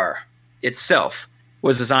rental car itself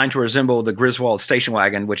was designed to resemble the Griswold station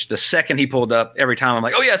wagon, which the second he pulled up, every time I'm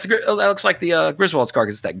like, oh, yeah, that looks like the Griswold's car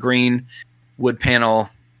because it's that green wood panel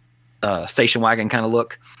station wagon kind of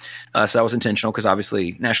look. So that was intentional because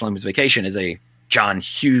obviously National Lampoon's Vacation is a John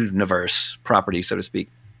Hughes-niverse property, so to speak.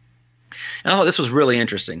 And I thought this was really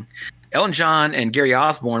interesting. Elton John and Gary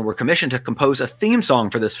Osborne were commissioned to compose a theme song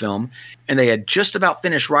for this film, and they had just about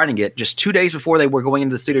finished writing it just 2 days before they were going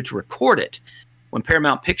into the studio to record it, when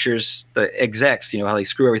Paramount Pictures, the execs, how they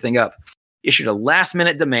screw everything up, issued a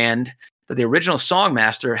last-minute demand that the original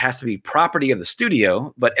songmaster has to be property of the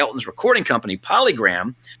studio, but Elton's recording company,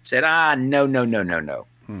 Polygram, said, no.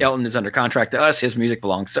 Elton is under contract to us. His music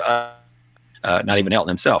belongs to us. Not even Elton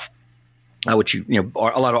himself. Which a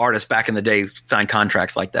lot of artists back in the day signed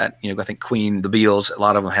contracts like that. I think Queen, the Beatles, a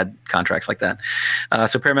lot of them had contracts like that.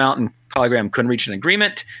 So Paramount and Polygram couldn't reach an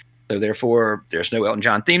agreement. So therefore, there's no Elton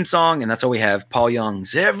John theme song, and that's all we have. Paul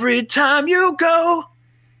Young's "Every Time You Go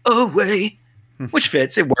Away," which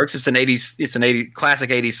fits. It works. It's an 80s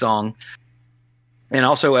classic 80s song. And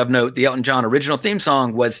also of note, the Elton John original theme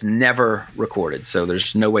song was never recorded, so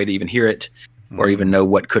there's no way to even hear it or even know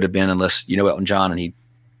what could have been unless you know Elton John and he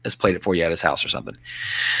has played it for you at his house or something.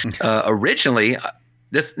 Originally,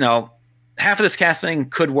 half of this casting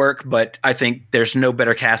could work, but I think there's no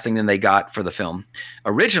better casting than they got for the film.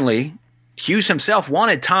 Originally, Hughes himself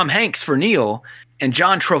wanted Tom Hanks for Neil and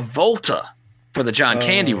John Travolta for the John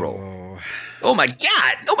Candy role. Oh my God,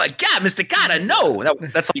 Mr. God, I know.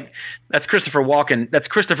 That's Christopher Walken. That's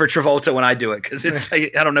Christopher Travolta when I do it because I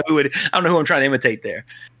don't know who I'm trying to imitate there.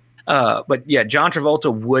 But yeah, John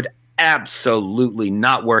Travolta would absolutely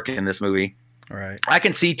not work in this movie. Right. I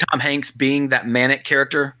can see Tom Hanks being that manic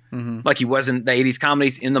character, like he was in the 80s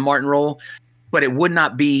comedies in the Martin role, but it would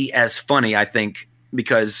not be as funny, I think,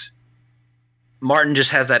 because Martin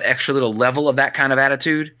just has that extra little level of that kind of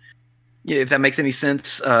attitude. If that makes any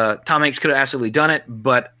sense. Tom Hanks could have absolutely done it,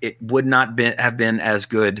 but it would not have been as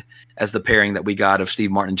good as the pairing that we got of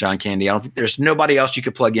Steve Martin and John Candy. I don't think there's nobody else you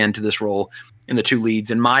could plug into this role in the two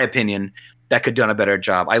leads, in my opinion, that could have done a better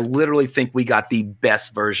job. I literally think we got the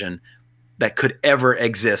best version that could ever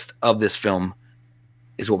exist of this film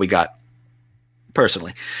is what we got,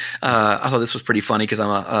 personally. I thought this was pretty funny because I'm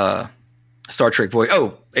a Star Trek voice.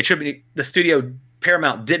 Oh, it should be the studio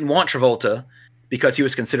Paramount didn't want Travolta because he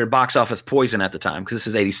was considered box office poison at the time, because this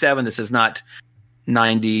is 87. This is not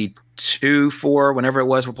 92, 4, whenever it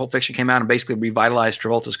was when Pulp Fiction came out, and basically revitalized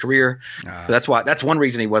Travolta's career. That's one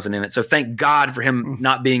reason he wasn't in it. So thank God for him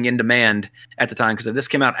not being in demand at the time, because if this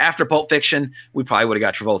came out after Pulp Fiction, we probably would have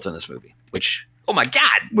got Travolta in this movie, which, oh my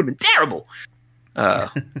God, would have been terrible.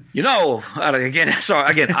 Again,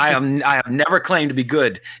 I have never claimed to be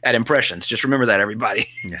good at impressions. Just remember that, everybody.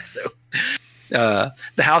 Yes. The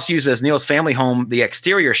house used as Neil's family home, the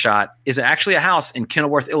exterior shot, is actually a house in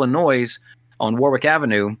Kenilworth, Illinois, on Warwick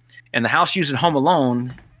Avenue, and the house used in Home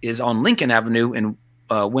Alone is on Lincoln Avenue in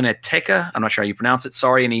Winnetka. I'm not sure how you pronounce it.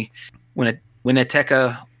 Sorry, any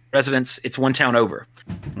Winnetka residents. It's one town over,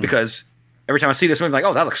 because every time I see this movie, I'm like,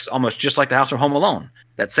 oh, that looks almost just like the house from Home Alone.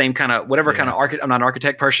 That same kind of whatever kind of I'm not an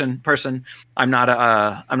architect person.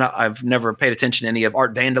 I've never paid attention to any of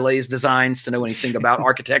Art Vandelay's designs to know anything about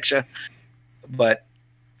architecture, but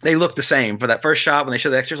they look the same for that first shot when they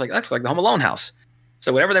show the exterior. Like, that's like the Home Alone house.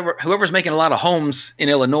 So whoever's making a lot of homes in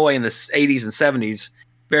Illinois in the 80s and 70s,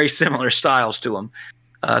 very similar styles to them.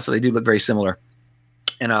 So they do look very similar.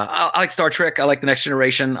 And I like Star Trek. I like The Next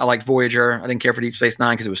Generation. I like Voyager. I didn't care for Deep Space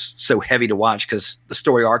Nine because it was so heavy to watch, because the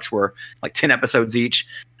story arcs were like 10 episodes each.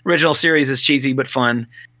 Original series is cheesy but fun,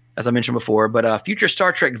 as I mentioned before. But future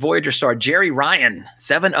Star Trek Voyager star Jerry Ryan,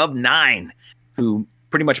 7 of 9, who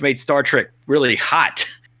pretty much made Star Trek really hot,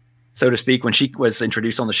 so to speak, when she was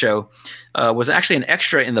introduced on the show, was actually an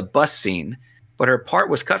extra in the bus scene. But her part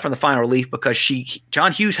was cut from the final release because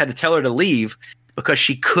John Hughes had to tell her to leave because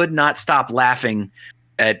she could not stop laughing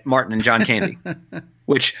at Martin and John Candy.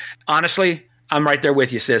 Which, honestly, I'm right there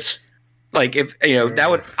with you, sis. Like, if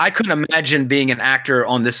I couldn't imagine being an actor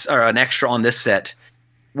on this, or an extra on this set,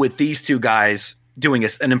 with these two guys doing an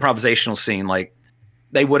improvisational scene. Like,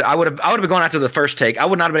 I would have been going after the first take. I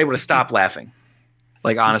would not have been able to stop laughing.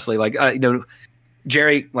 Like, honestly, like,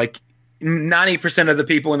 Jerry, like 90% of the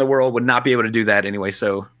people in the world would not be able to do that anyway.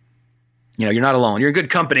 So, you're not alone. You're in good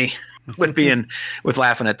company with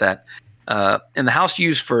laughing at that. And the house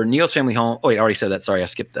used for Neil's family home. Oh, wait, I already said that. Sorry, I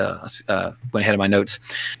skipped. Went ahead of my notes.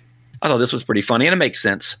 I thought this was pretty funny, and it makes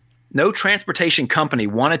sense. No transportation company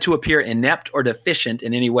wanted to appear inept or deficient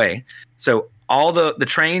in any way. So all the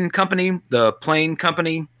train company, the plane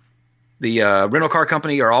company, the rental car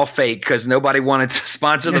company are all fake, because nobody wanted to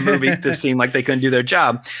sponsor the movie to seem like they couldn't do their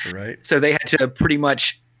job. Right. So they had to pretty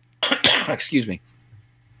much, excuse me,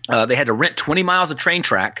 they had to rent 20 miles of train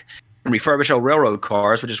track and refurbish old railroad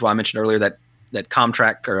cars, which is why I mentioned earlier that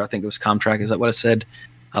Comtrack, or I think it was Comtrack. Is that what it said?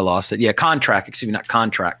 I lost it. Yeah, Contract. Excuse me, not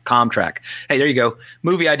Contract. Comtrack. Hey, there you go.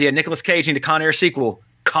 Movie idea. Nicolas Cage need a Con Air sequel.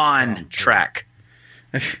 Contract.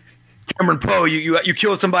 Cameron Poe, you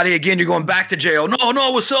killed somebody again. You're going back to jail. No,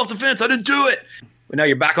 it was self-defense. I didn't do it. But now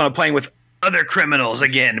you're back on a plane with other criminals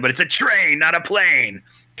again. But it's a train, not a plane.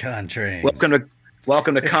 Contrain.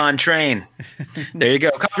 Welcome to Contrain. There you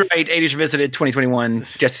go. Copyright 80s Revisited 2021.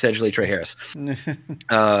 Jesse Sedgley, Trey Harris.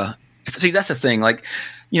 See, that's the thing. Like,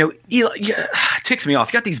 it ticks me off.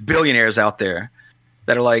 You got these billionaires out there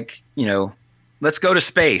that are like, let's go to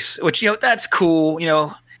space, which, that's cool.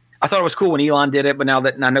 I thought it was cool when Elon did it, but now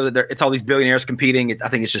that I know that it's all these billionaires competing, I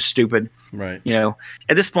think it's just stupid. Right.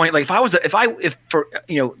 At this point, like if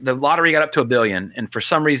the lottery got up to $1 billion and for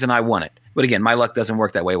some reason I won it, but again, my luck doesn't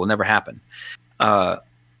work that way. It will never happen.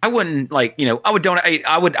 I wouldn't I would donate.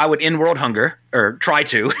 I would end world hunger, or try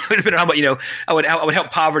to. Depending on what I would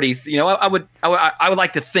help poverty. I would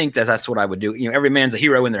like to think that that's what I would do. Every man's a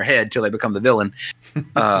hero in their head till they become the villain.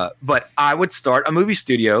 But I would start a movie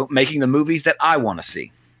studio making the movies that I want to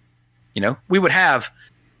see. We would have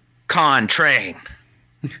Contrain,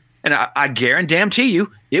 and I guarantee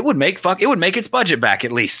you it would make its budget back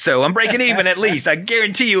at least. So I'm breaking even at least. I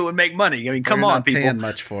guarantee you it would make money. I mean, come on, people. Paying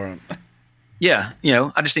much for them. Yeah,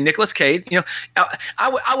 I just think Nicolas Cage.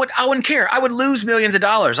 I wouldn't care. I would lose millions of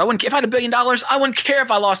dollars. I wouldn't. If I had $1 billion, I wouldn't care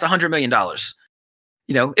if I lost $100 million.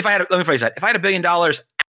 If I had, let me phrase that. If I had $1 billion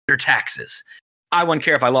after taxes, I wouldn't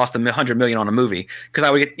care if I lost $100 million on a movie, because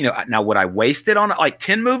I would get. Now would I waste it on like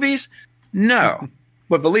 10 movies? No.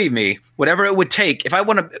 But believe me, whatever it would take, if I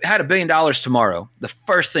had $1 billion tomorrow, the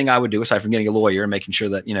first thing I would do, aside from getting a lawyer and making sure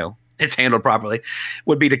that it's handled properly,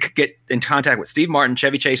 would be to get in contact with Steve Martin,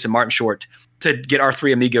 Chevy Chase, and Martin Short to get our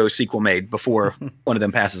Three Amigos sequel made before one of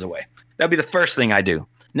them passes away. That'd be the first thing I do.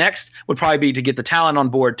 Next would probably be to get the talent on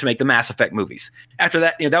board to make the Mass Effect movies. After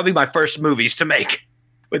that, that would be my first movies to make.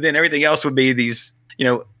 But then everything else would be these,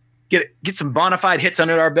 get some bona fide hits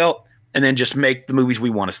under our belt, and then just make the movies we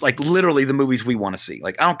want to see. Like literally the movies we want to see.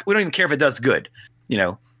 Like we don't even care if it does good,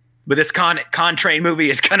 But this Contrain movie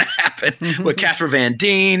is going to happen with Casper Van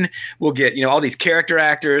Dien. We'll get, all these character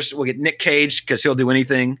actors. We'll get Nick Cage because he'll do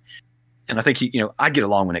anything. And I think I get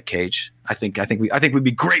along with Nick Cage. I think we'd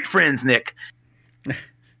be great friends, Nick.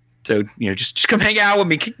 So, just come hang out with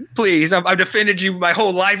me, please. I've defended you my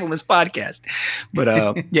whole life on this podcast. But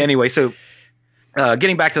anyway, so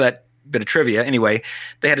getting back to that bit of trivia, anyway,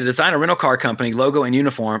 they had to design a rental car company, logo and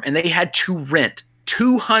uniform, and they had to rent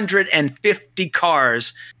 250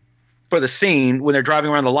 cars for the scene when they're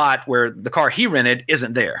driving around the lot where the car he rented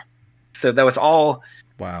isn't there. So that was all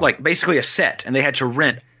like basically a set, and they had to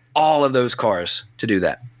rent all of those cars to do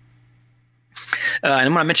that.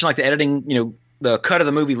 And when I mentioned like the editing, the cut of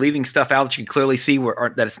the movie leaving stuff out that you can clearly see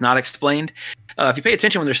that it's not explained. If you pay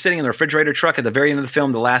attention when they're sitting in the refrigerator truck at the very end of the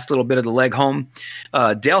film, the last little bit of the leg home,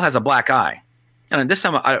 Dale has a black eye. And this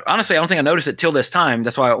time, honestly, I don't think I noticed it till this time.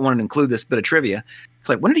 That's why I wanted to include this bit of trivia. It's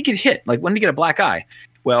like, when did he get hit? Like, when did he get a black eye?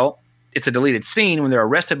 Well, it's a deleted scene when they're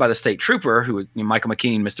arrested by the state trooper, who was Michael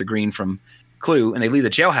McKean, Mr. Green from Clue, and they leave the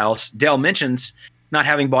jailhouse. Dale mentions not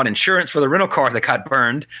having bought insurance for the rental car that got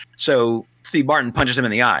burned, so Steve Martin punches him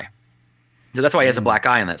in the eye. So that's why he has a black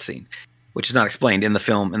eye in that scene, which is not explained in the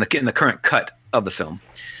film, in the current cut of the film.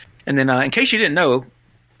 And then, in case you didn't know,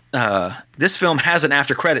 this film has an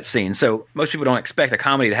after credit scene. So most people don't expect a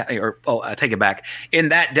comedy to I take it back. In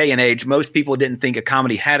that day and age, most people didn't think a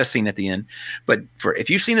comedy had a scene at the end. But if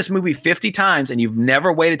you've seen this movie 50 times and you've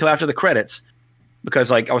never waited till after the credits,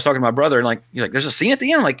 because like I was talking to my brother, and like he's like, "There's a scene at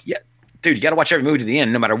the end." I'm like, yeah, dude, you got to watch every movie to the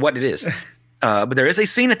end, no matter what it is. But there is a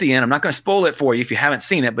scene at the end. I'm not going to spoil it for you if you haven't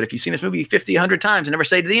seen it. But if you've seen this movie 50, 100 times and never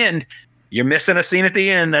stayed to the end, you're missing a scene at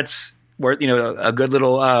the end. That's where a good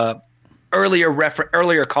little earlier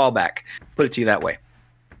callback. Put it to you that way.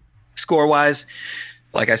 Score wise,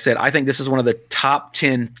 like I said, I think this is one of the top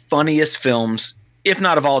 10 funniest films, if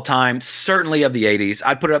not of all time, certainly of the 80s.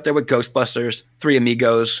 I'd put it up there with Ghostbusters, Three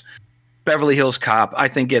Amigos, Beverly Hills Cop. I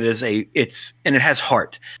think it has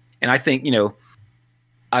heart. And I think,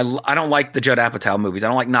 I don't like the Judd Apatow movies. I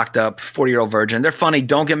don't like Knocked Up, 40-Year-Old Virgin. They're funny,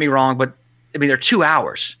 don't get me wrong, but I mean, they're 2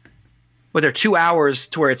 hours. But they're 2 hours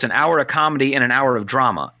to where it's an hour of comedy and an hour of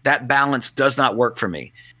drama. That balance does not work for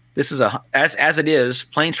me. This is as it is,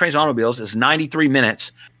 Planes, Trains, and Automobiles is 93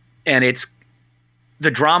 minutes, and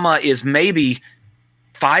the drama is maybe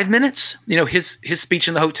 5 minutes. His speech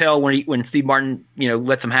in the hotel when Steve Martin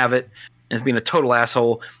lets him have it and is being a total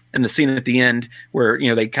asshole, and the scene at the end where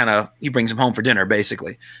he brings him home for dinner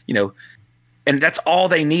basically, and that's all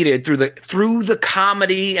they needed through the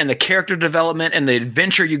comedy and the character development and the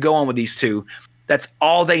adventure you go on with these two. That's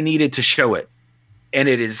all they needed to show it, and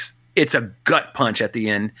it's a gut punch at the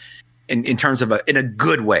end in terms of in a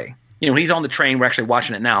good way. When he's on the train, we're actually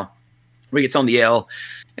watching it now, where he gets on the L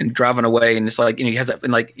and driving away, and it's like he has that,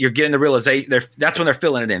 and like you're getting the realization. That's when they're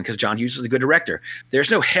filling it in because John Hughes is a good director.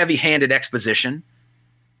 There's no heavy-handed exposition.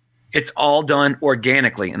 It's all done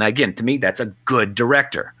organically, and again, to me, that's a good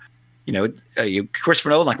director. Christopher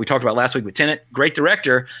Nolan, like we talked about last week with Tenet, great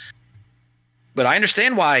director. But I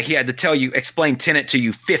understand why he had to explain Tenet to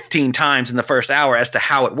you 15 times in the first hour as to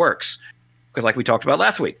how it works. Because like we talked about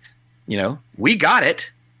last week, we got it.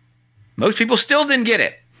 Most people still didn't get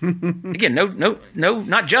it. Again, no,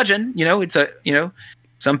 not judging.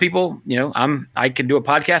 Some people, I can do a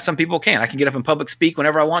podcast. Some people can't. I can get up in public speak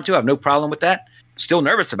whenever I want to. I have no problem with that. Still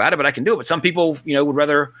nervous about it, but I can do it. But some people, would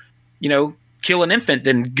rather, kill an infant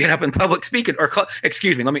than get up in public speaking, or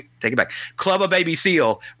excuse me, let me take it back. Club a baby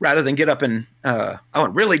seal rather than get up and I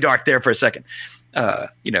went really dark there for a second.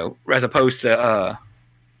 As opposed to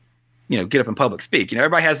get up in public speak.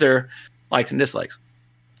 Everybody has their likes and dislikes,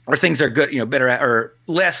 or things they're good, better at, or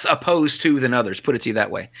less opposed to than others. Put it to you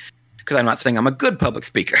that way. Because I'm not saying I'm a good public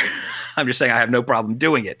speaker. I'm just saying I have no problem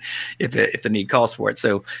doing it if the need calls for it.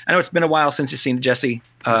 So I know it's been a while since you've seen it, Jesse.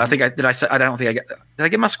 I think did I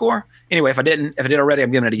get my score? Anyway, if I did already,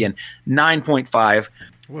 I'm giving it again. 9.5.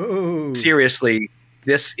 Whoa. Seriously,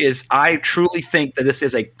 I truly think that this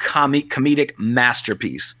is a comedic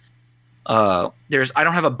masterpiece. I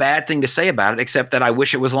don't have a bad thing to say about it, except that I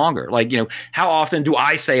wish it was longer. Like, how often do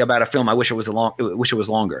I say about a film, I wish it was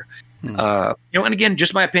longer? And again,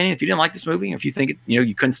 just my opinion. If you didn't like this movie, if you think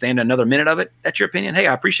you couldn't stand another minute of it, that's your opinion. Hey,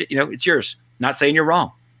 I appreciate, it's yours. Not saying you're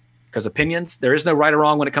wrong, because opinions, there is no right or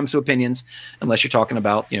wrong when it comes to opinions, unless you're talking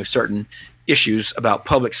about, certain issues about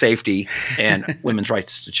public safety and women's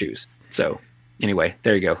rights to choose. So anyway,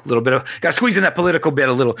 there you go. A little bit of, got to squeeze in that political bit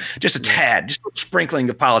just a tad, just a sprinkling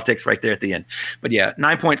of politics right there at the end. But yeah,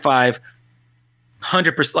 9.5,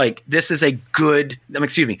 100%. Like, this is a great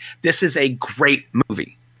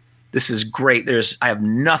movie. This is great. I have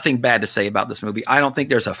nothing bad to say about this movie. I don't think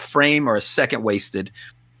there's a frame or a second wasted.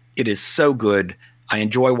 It is so good. I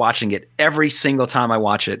enjoy watching it every single time I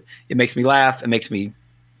watch it. It makes me laugh. It makes me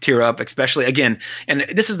tear up, especially again. And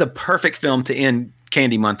this is the perfect film to end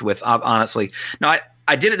Candy Month with, honestly. Now,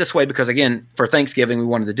 I did it this way because, again, for Thanksgiving, we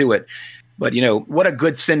wanted to do it. But, what a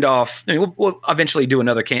good send-off. I mean, we'll eventually do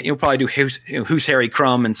another Candy. We'll probably do Who's Harry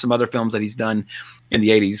Crumb and some other films that he's done in the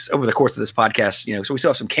 80s over the course of this podcast. So we still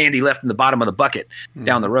have some candy left in the bottom of the bucket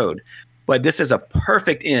down the road. But this is a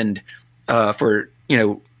perfect end for,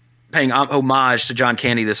 paying homage to John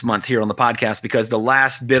Candy this month here on the podcast, because the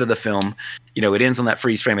last bit of the film, it ends on that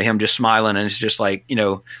freeze frame of him just smiling. And it's just like,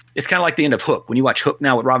 it's kind of like the end of Hook. When you watch Hook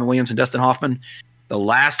now with Robin Williams and Dustin Hoffman, the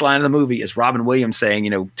last line of the movie is Robin Williams saying,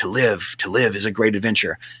 to live is a great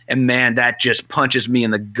adventure. And man, that just punches me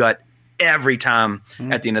in the gut every time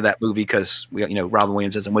at the end of that movie, because Robin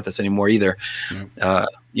Williams isn't with us anymore either. And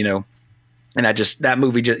that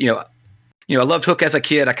movie just, I loved Hook as a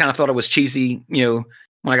kid. I kind of thought it was cheesy,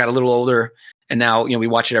 when I got a little older, and now, we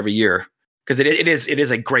watch it every year because it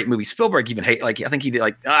is a great movie. Spielberg even I think he did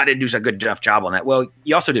I didn't do a good enough job on that. Well,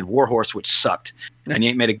 he also did War Horse, which sucked, and he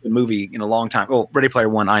ain't made a good movie in a long time. Oh, Ready Player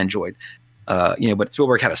One, I enjoyed, but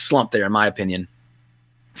Spielberg had a slump there, in my opinion,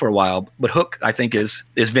 for a while. But Hook, I think, is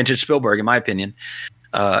vintage Spielberg, in my opinion.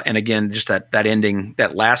 And again, just that ending,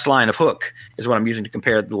 that last line of Hook is what I'm using to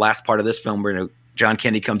compare the last part of this film, where John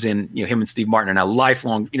Candy comes in, him and Steve Martin are now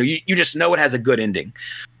lifelong. You just know it has a good ending.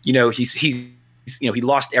 He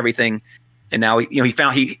lost everything, and now he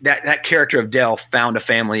found that character of Dell found a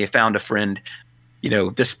family, he found a friend,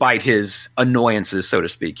 despite his annoyances, so to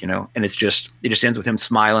speak. And it just ends with him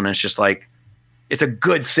smiling, and it's just like, it's a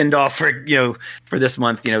good send off for this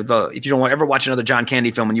month. If you don't ever watch another John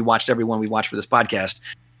Candy film, and you watched every one we watched for this podcast,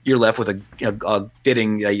 you're left with a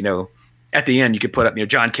fitting. At the end, you could put up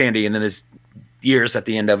John Candy, and then his years at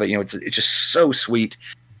the end of it. It's just so sweet.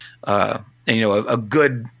 And a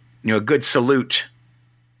good salute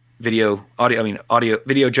video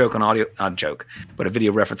joke on audio, not joke, but a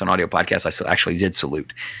video reference on audio podcast. I actually did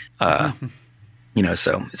salute. So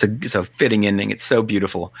it's a fitting ending. It's so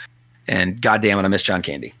beautiful, and goddamn it, I miss John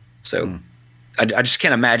Candy. So I just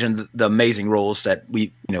can't imagine the amazing roles that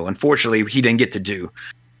we, unfortunately he didn't get to do.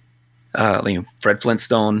 Fred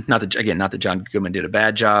Flintstone, not that John Goodman did a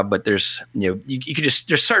bad job, but there's, you could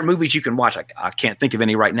there's certain movies you can watch. I can't think of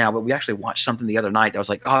any right now, but we actually watched something the other night that was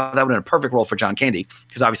like, oh, that would have been a perfect role for John Candy,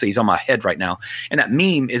 because obviously he's on my head right now. And that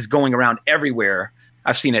meme is going around everywhere.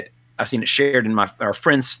 I've seen it shared in our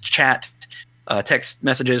friends chat, text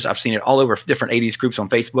messages. I've seen it all over different 80s groups on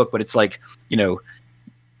Facebook, but it's like,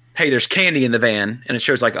 hey, there's candy in the van, and it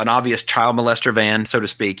shows like an obvious child molester van, so to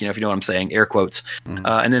speak, if you know what I'm saying, air quotes.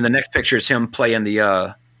 And then the next picture is him playing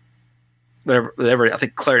the whatever I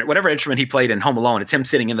think whatever instrument he played in Home Alone. It's him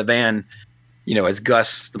sitting in the van, as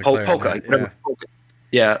Gus, the polka. Polka.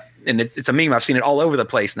 Yeah, and it's a meme. I've seen it all over the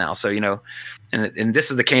place now. So and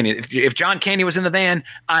this is the Candy. If John Candy was in the van,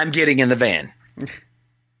 I'm getting in the van.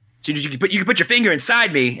 So you can put your finger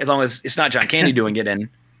inside me, as long as it's not John Candy doing it, and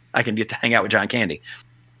I can get to hang out with John Candy.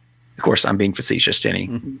 Of course, I'm being facetious to any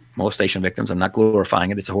molestation victims. I'm not glorifying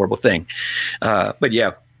it. It's a horrible thing. But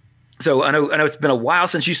yeah. So I know it's been a while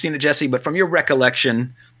since you've seen it, Jesse, but from your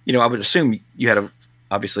recollection, I would assume you had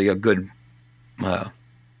obviously a good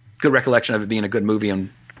recollection of it being a good movie. And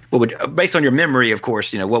based on your memory, of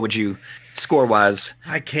course, what would you score wise?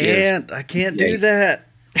 I can't do that.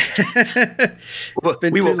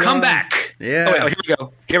 We will come back. Yeah.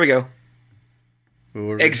 Oh, here we go.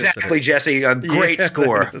 Exactly, Jesse. A great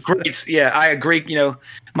score. Great. Yeah, I agree.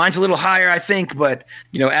 Mine's a little higher, I think, but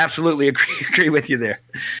absolutely agree with you there.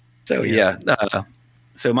 So yeah.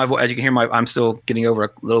 So my voice, as you can hear, I'm still getting over a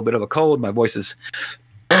little bit of a cold. My voice is,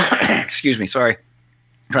 excuse me. Sorry.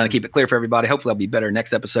 I'm trying to keep it clear for everybody. Hopefully, I'll be better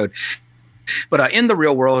next episode. But in the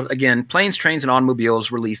real world, again, Planes, Trains, and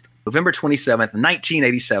Automobiles released November 27th,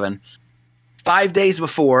 1987. 5 days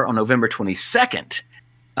before, on November 22nd.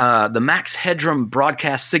 The Max Headroom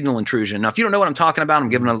broadcast signal intrusion. Now, if you don't know what I'm talking about,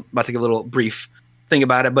 I'm about to give a little brief thing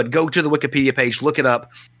about it, but go to the Wikipedia page, look it up.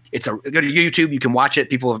 Go to YouTube, you can watch it.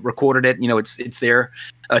 People have recorded it. It's there.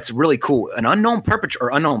 It's really cool. An unknown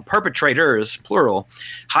perpetrators, plural,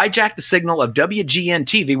 hijacked the signal of WGN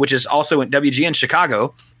TV, which is also in WGN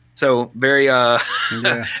Chicago. So very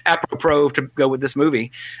apropos to go with this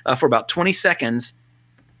movie for about 20 seconds.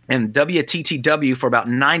 And WTTW for about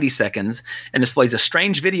 90 seconds, and displays a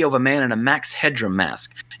strange video of a man in a Max Headroom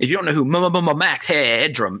mask. If you don't know who Max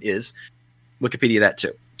Headroom is, Wikipedia that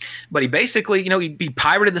too. But he basically, he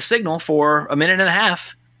pirated the signal for a minute and a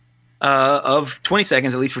half of 20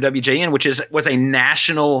 seconds, at least for WJN, which was a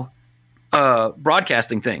national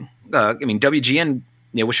broadcasting thing. WGN,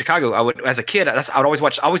 with Chicago, as a kid, I would always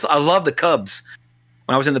watch. I love the Cubs.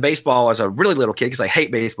 When I was in the baseball, I was a really little kid because I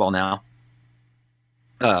hate baseball now.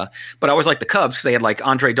 But I always liked the Cubs because they had like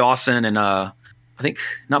Andre Dawson and I think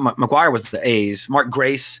not McGuire was the A's. Mark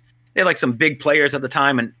Grace. They had like some big players at the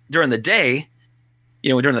time. And during the day,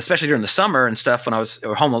 especially during the summer and stuff, when I was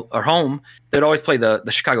home, they'd always play the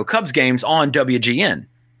Chicago Cubs games on WGN.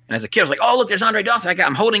 And as a kid, I was like, "Oh, look, there's Andre Dawson.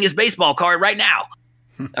 I'm holding his baseball card right now."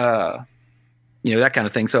 That kind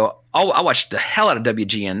of thing. So I watched the hell out of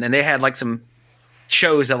WGN, and they had like some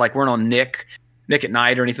shows that like weren't on Nick at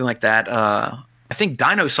Night or anything like that. I think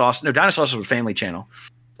Dino Sauce was a Family Channel.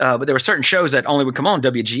 But there were certain shows that only would come on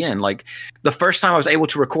WGN. Like the first time I was able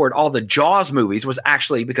to record all the Jaws movies was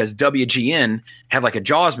actually because WGN had like a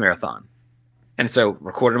Jaws marathon. And so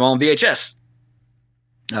recorded them all on VHS.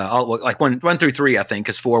 Like 1 through 3, I think,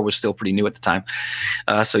 because 4 was still pretty new at the time.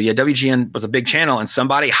 So yeah, WGN was a big channel, and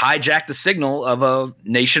somebody hijacked the signal of a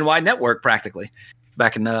nationwide network practically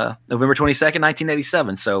back in November 22nd,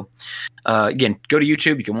 1987. So again, go to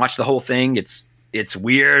YouTube. You can watch the whole thing. It's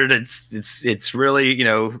weird. It's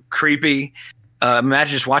really, creepy.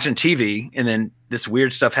 Imagine just watching TV and then this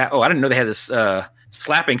weird stuff. I didn't know they had this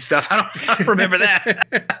slapping stuff. I don't remember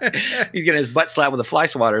that. He's getting his butt slapped with a fly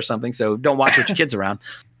swatter or something. So don't watch with your kids around.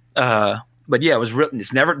 But yeah, it was written.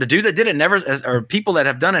 It's never, the dude that did it never, or people that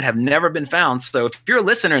have done it have never been found. So if you're a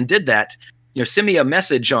listener and did that, send me a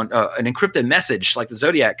message on an encrypted message like the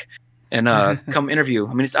Zodiac and come interview.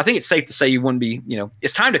 I mean, I think it's safe to say you wouldn't be,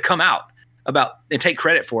 it's time to come out about and take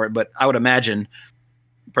credit for it. But I would imagine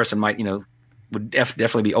the person might, would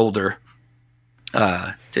definitely be older.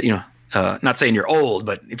 Not saying you're old,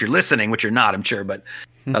 but if you're listening, which you're not, I'm sure. But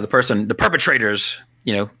the perpetrators,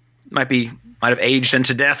 might have aged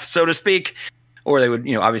into death, so to speak, or they would,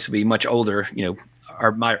 obviously be much older.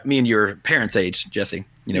 Me and your parents' age, Jesse.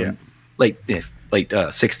 Late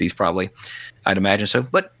 60s probably, I'd imagine so.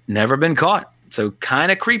 But never been caught. So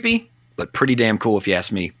kind of creepy, but pretty damn cool if you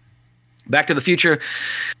ask me. Back to the Future.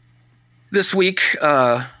 This week,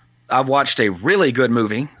 I've watched a really good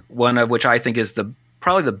movie, one of which I think is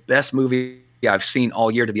probably the best movie I've seen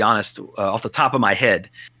all year, to be honest, off the top of my head.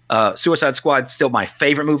 Suicide Squad is still my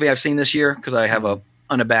favorite movie I've seen this year because I have a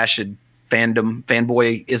unabashed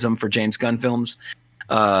fanboyism for James Gunn films.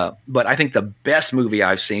 But I think the best movie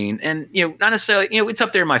I've seen, and not necessarily, it's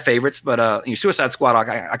up there in my favorites, but Suicide Squad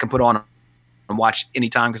I can put on and watch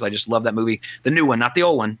anytime because I just love that movie. The new one, not the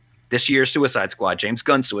old one. This year's Suicide Squad, James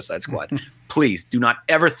Gunn's Suicide Squad. Please do not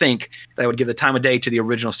ever think that I would give the time of day to the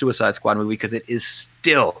original Suicide Squad movie because it is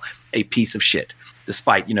still a piece of shit.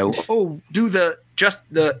 Despite, do the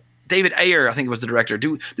David Ayer, I think it was the director,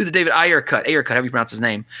 do the David Ayer cut, however you pronounce his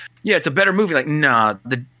name. Yeah, it's a better movie. Like, nah,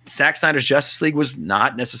 the Zack Snyder's Justice League was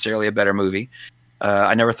not necessarily a better movie.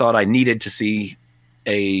 I never thought I needed to see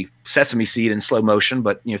a sesame seed in slow motion,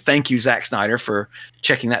 but thank you, Zack Snyder, for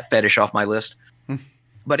checking that fetish off my list.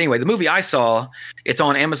 But anyway, the movie I saw, it's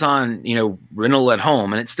on Amazon, rental at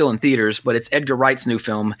home, and it's still in theaters, but it's Edgar Wright's new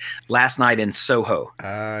film, Last Night in Soho.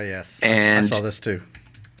 Yes. And I saw this too.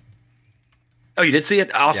 Oh, you did see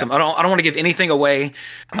it? Awesome. Yeah. I don't want to give anything away.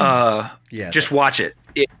 Just watch it.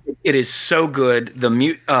 It is so good.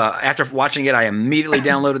 After watching it, I immediately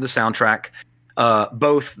downloaded the soundtrack.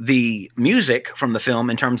 Both the music from the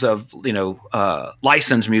film in terms of,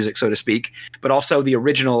 licensed music, so to speak, but also the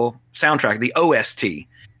original soundtrack, the OST.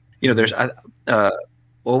 There's,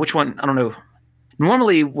 which one? I don't know.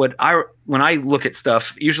 Normally when I look at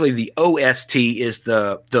stuff, usually the OST is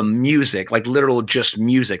the music, like literal just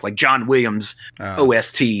music, like John Williams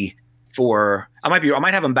OST for, I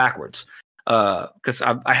might have them backwards. Cause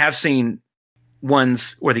I have seen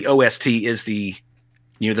ones where the OST is the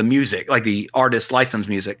music, like the artist's licensed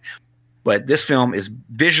music. But this film is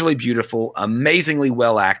visually beautiful, amazingly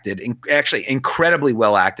well acted, actually incredibly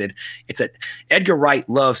well acted. Edgar Wright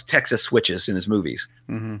loves Texas switches in his movies.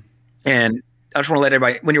 Mm-hmm. And I just want to let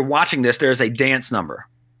everybody, when you're watching this, there's a dance number.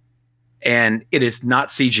 And it is not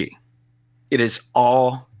CG. It is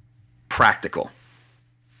all practical.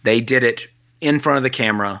 They did it in front of the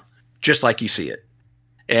camera, just like you see it.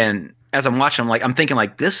 And as I'm watching, I'm thinking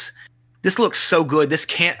this looks so good. This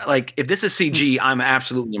can't, if this is CG, I'm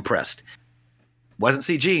absolutely impressed. Wasn't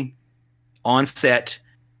CG. On set.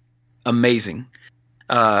 Amazing.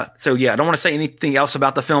 So yeah, I don't want to say anything else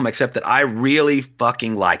about the film except that I really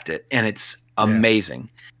fucking liked it. And it's amazing.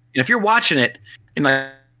 And if you're watching it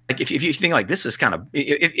and if you think this is kind of,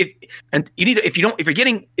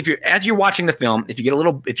 as you're watching the film, if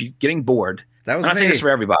you're getting bored, that was I'm not saying this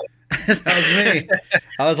for everybody. That was me.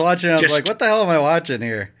 I was watching, I was like, what the hell am I watching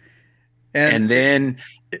here? And then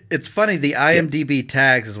it's funny, the IMDb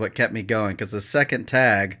tags is what kept me going, because the second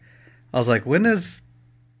tag, I was like, when is...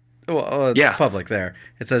 it's public there.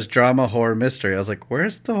 It says drama, horror, mystery. I was like,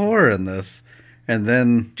 where's the horror in this? And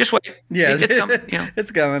then just wait. Yeah, it's coming. You know,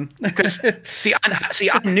 it's coming. Because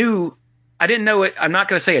I knew, I didn't know it. I'm not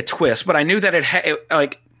going to say a twist, but I knew that it had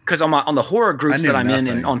like, because on the horror groups that I'm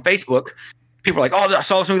in on Facebook, people are like, "Oh, I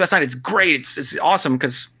saw this movie last night. It's great. It's awesome."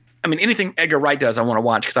 Because I mean, anything Edgar Wright does, I want to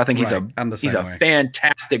watch because I think he's a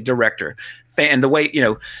fantastic director. And the way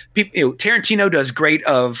people, Tarantino does great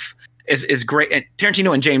is great. And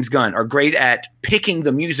Tarantino and James Gunn are great at picking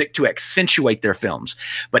the music to accentuate their films.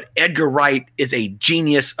 But Edgar Wright is a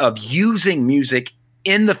genius of using music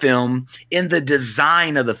in the film, in the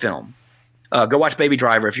design of the film. Go watch Baby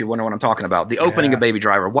Driver if you wonder what I'm talking about. The opening of Baby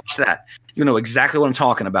Driver, watch that. You know exactly what I'm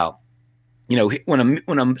talking about. You know, when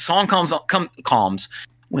a song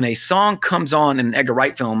when a song comes on in an Edgar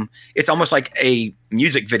Wright film, it's almost like a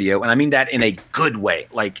music video, and I mean that in a good way.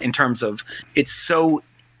 Like in terms of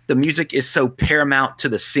the music is so paramount to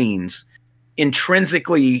the scenes,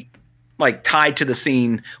 intrinsically like tied to the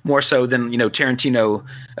scene more so than a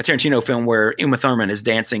Tarantino film where Uma Thurman is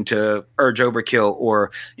dancing to Urge Overkill,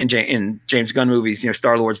 or in James Gunn movies,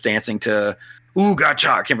 Star-Lord's dancing to Ooh Gotcha.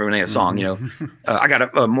 I can't remember the name of the song. I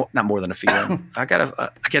got not more than a feeling. I can't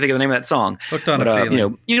think of the name of that song. Hooked on a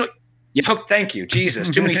feeling. Hooked. Thank you, Jesus.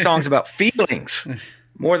 Too many songs about feelings.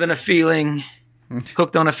 More than a feeling.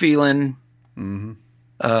 Hooked on a feeling. Mm-hmm.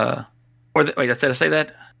 Wait, did I say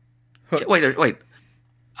that? Hooked. Wait.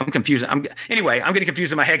 I'm confused. I'm getting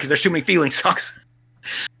confused in my head because there's too many feeling songs.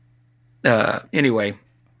 Anyway,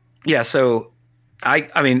 yeah. So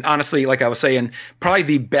I mean, honestly, like I was saying, probably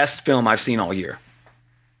the best film I've seen all year.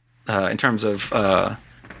 In terms of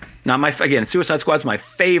Suicide Squad's my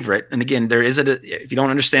favorite. And again, there is if you don't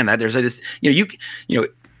understand that,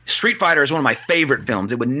 Street Fighter is one of my favorite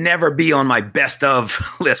films. It would never be on my best of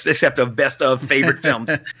list, except of best of favorite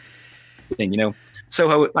films.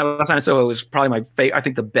 Soho, my last time in Soho was probably my favorite. I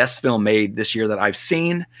think the best film made this year that I've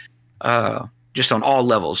seen, just on all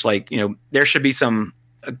levels. Like, there should be some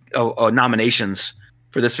nominations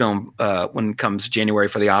for this film when it comes January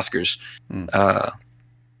for the Oscars. But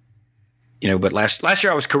last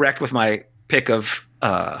year I was correct with my pick of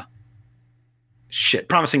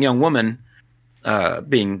Promising Young Woman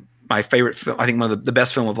being my favorite film. I think one of the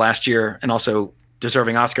best film of last year, and also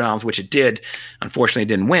deserving Oscar noms, which it did. Unfortunately, it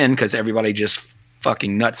didn't win because everybody just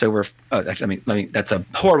fucking nuts over. That's a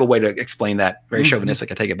horrible way to explain that. Very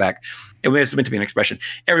chauvinistic. I take it back. It was meant to be an expression.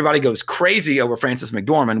 Everybody goes crazy over Frances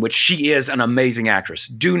McDormand, which she is an amazing actress.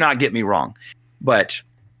 Do not get me wrong, but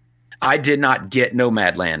I did not get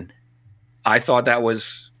Nomadland. I thought that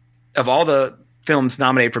was, of all the films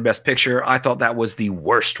nominated for Best Picture, I thought that was the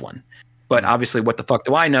worst one. But obviously, what the fuck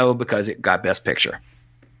do I know? Because it got Best Picture.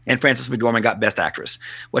 And Frances McDormand got Best Actress.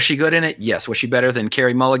 Was she good in it? Yes. Was she better than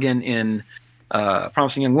Carey Mulligan in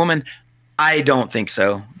Promising Young Woman? I don't think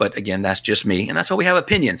so. But again, that's just me. And that's why we have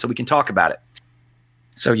opinions, so we can talk about it.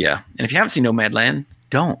 So yeah. And if you haven't seen Nomadland,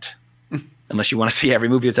 don't. Unless you want to see every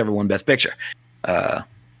movie that's ever won Best Picture. But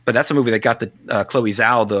that's a movie that got the Chloe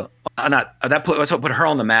Zhao, that's what put her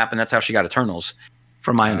on the map, and that's how she got Eternals,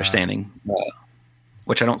 from my understanding.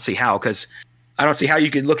 Which I don't see how, because I don't see how you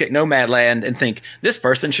could look at Nomadland and think this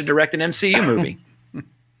person should direct an MCU movie.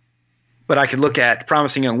 But I could look at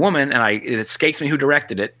Promising Young Woman, and it escapes me who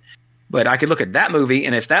directed it. But I could look at that movie,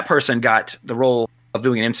 and if that person got the role of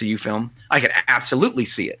doing an MCU film, I could absolutely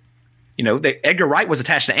see it. Edgar Wright was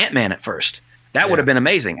attached to Ant-Man at first. That would have been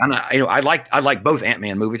amazing. I like both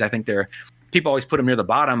Ant-Man movies. I think people always put them near the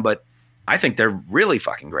bottom, but I think they're really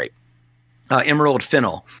fucking great. Emerald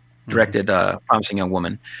Fennell directed Promising Young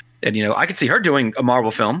Woman. And, I could see her doing a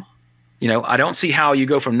Marvel film. I don't see how you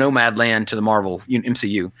go from Nomadland to the Marvel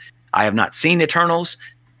MCU. I have not seen Eternals.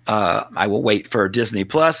 I will wait for Disney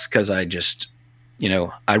Plus because I just,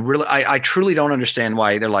 I truly don't understand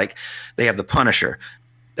why they have the Punisher,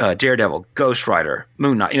 Daredevil, Ghost Rider,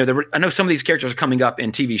 Moon Knight. I know some of these characters are coming up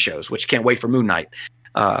in TV shows, which can't wait for Moon Knight.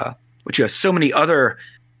 But you have so many other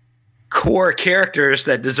core characters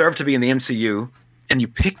that deserve to be in the MCU, and you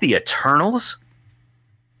pick the Eternals?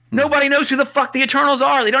 Nobody knows who the fuck the Eternals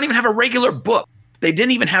are. They don't even have a regular book. They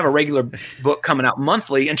didn't even have a regular book coming out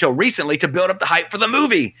monthly until recently to build up the hype for the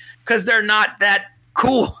movie, because they're not that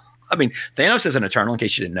cool. I mean, Thanos is an Eternal, in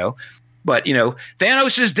case you didn't know. But,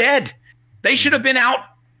 Thanos is dead. They should have been out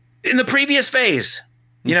in the previous phase.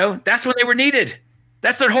 That's when they were needed.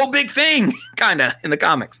 That's their whole big thing, kind of, in the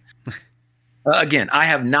comics. Again, I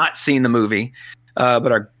have not seen the movie,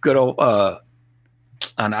 but our good old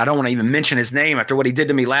and I don't want to even mention his name after what he did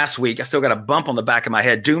to me last week. I still got a bump on the back of my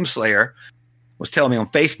head. Doomslayer was telling me on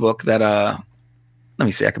Facebook that let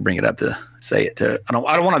me see, I can bring it up to say it to. I don't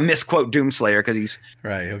want to misquote Doomslayer because he's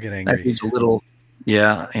right. He'll get angry. He's a little,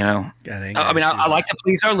 got angry. I mean, I like to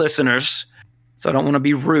please our listeners, So I don't want to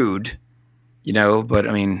be rude, but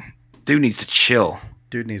I mean, dude needs to chill.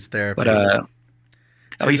 Dude needs therapy. But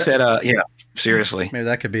he said, yeah, seriously. Maybe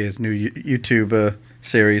that could be his new YouTube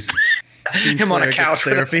series. Him on a couch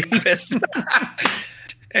therapy.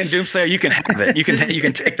 And Doomslayer, you can have it. You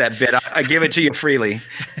can take that bit. I give it to you freely.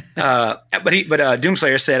 But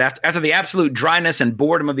Doomslayer said, after the absolute dryness and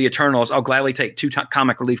boredom of the Eternals, I'll gladly take two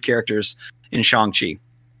comic relief characters in Shang-Chi.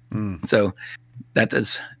 So that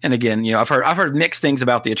does. And again, I've heard mixed things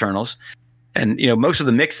about the Eternals, and most of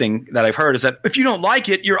the mixing that I've heard is that if you don't like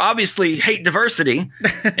it, you're obviously hate diversity,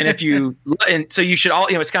 and so you should all.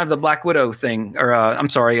 It's kind of the Black Widow thing, or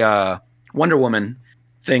Wonder Woman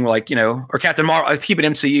thing, or Captain Marvel. I keep it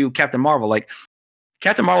MCU. Captain Marvel,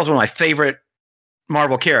 Captain Marvel is one of my favorite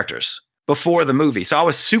Marvel characters before the movie, so I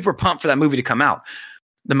was super pumped for that movie to come out.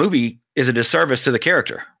 The movie is a disservice to the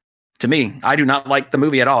character. To me, I do not like the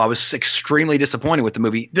movie at all. I was extremely disappointed with the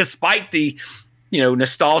movie, despite the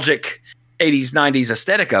nostalgic 80s 90s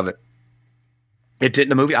aesthetic of it. It didn't.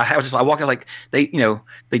 The movie, I walked out they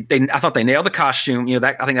I thought they nailed the costume.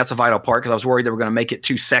 I think that's a vital part, because I was worried they were going to make it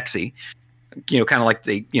too sexy. Kind of like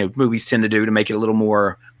movies tend to do, to make it a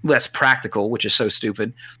little less practical, which is so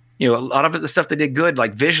stupid. A lot of the stuff they did good,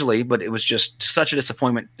 visually, but it was just such a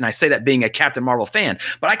disappointment. And I say that being a Captain Marvel fan,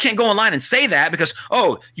 but I can't go online and say that because,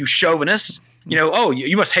 you chauvinist,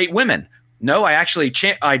 you must hate women. No, I actually,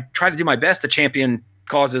 I try to do my best to champion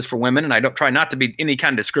causes for women, and I don't try not to be any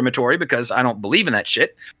kind of discriminatory, because I don't believe in that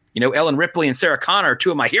shit. Ellen Ripley and Sarah Connor are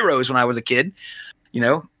two of my heroes when I was a kid,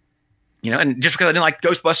 and just because I didn't like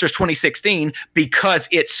Ghostbusters 2016 because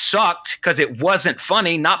it sucked, because it wasn't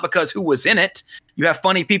funny, not because who was in it. You have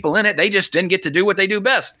funny people in it. They just didn't get to do what they do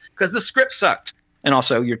best because the script sucked. And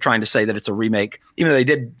also, you're trying to say that it's a remake, even though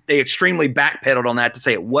they extremely backpedaled on that to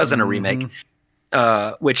say it wasn't a remake,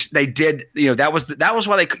 which they did. That was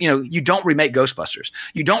why they, you don't remake Ghostbusters.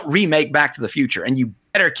 You don't remake Back to the Future, and you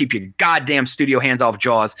better keep your goddamn studio hands off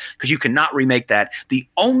Jaws, because you cannot remake that. The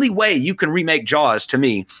only way you can remake Jaws, to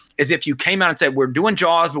me, is if you came out and said, we're doing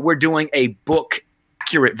Jaws, but we're doing a book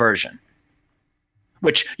accurate version,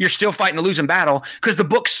 which you're still fighting a losing battle because the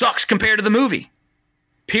book sucks compared to the movie,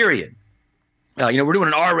 period. We're doing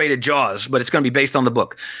an R-rated Jaws, but it's going to be based on the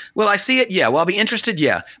book. Will I see it? Yeah. Will I be interested?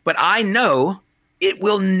 Yeah. But I know it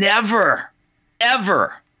will never,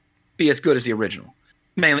 ever be as good as the original.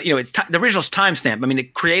 Mainly, the original's timestamp. I mean,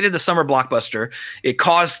 it created the summer blockbuster. It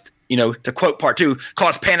caused, to quote part 2,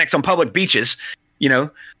 caused panics on public beaches,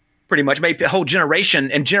 pretty much made a whole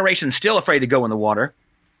generation, and generations still afraid to go in the water.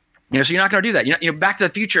 So you're not going to do that. Back to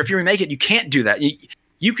the Future, if you remake it, you can't do that.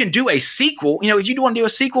 You can do a sequel. If you want to do a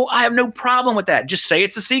sequel, I have no problem with that. Just say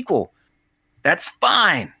it's a sequel. That's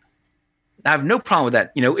fine. I have no problem with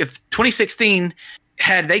that. If 2016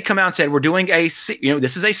 had they come out and said, we're doing this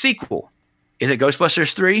is a sequel. Is it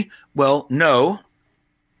Ghostbusters 3? Well, no.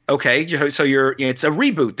 Okay, so it's a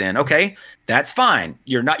reboot then. Okay, that's fine.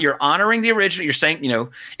 You're honoring the original. You're saying,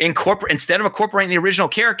 instead of incorporating the original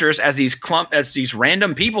characters as these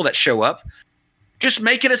random people that show up, just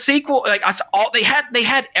make it a sequel. That's all they had. They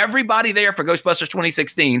had everybody there for Ghostbusters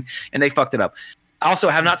 2016, and they fucked it up. I also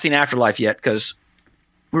have not seen Afterlife yet, because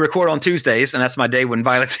we record on Tuesdays, and that's my day when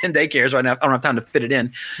Violet's in daycare, so I don't have time to fit it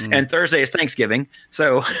in. And Thursday is Thanksgiving,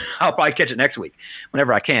 so I'll probably catch it next week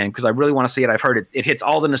whenever I can, because I really want to see it. I've heard it hits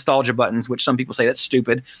all the nostalgia buttons, which some people say that's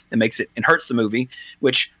stupid. It makes it and hurts the movie,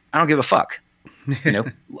 which I don't give a fuck.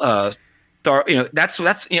 That's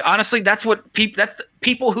honestly, that's what that's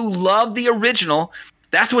people who love the original.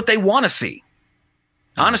 That's what they want to see.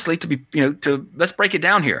 Honestly, let's break it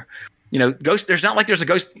down here. There's not like there's a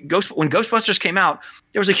ghost. When Ghostbusters came out,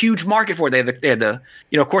 there was a huge market for it. They had of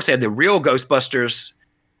course they had the real Ghostbusters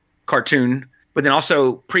cartoon, but then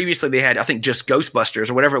also previously they had, I think, just Ghostbusters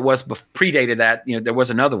or whatever it was. Predated that, there was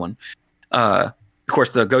another one. Of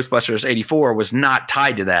course, the Ghostbusters '84 was not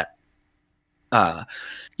tied to that. But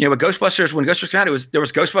Ghostbusters, when Ghostbusters came out, there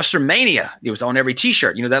was Ghostbuster Mania. It was on every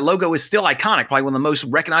T-shirt. That logo is still iconic, probably one of the most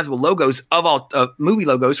recognizable logos of all movie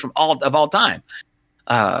logos from all time.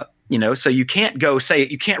 So you can't go say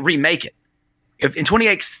it. You can't remake it. If in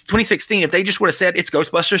 2016, if they just would have said it's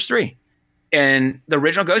Ghostbusters 3, and the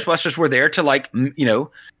original Ghostbusters were there to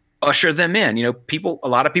usher them in. A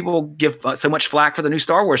lot of people give so much flack for the new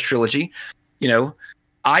Star Wars trilogy.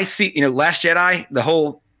 I see. Last Jedi, the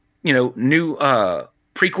whole new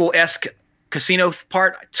prequel-esque casino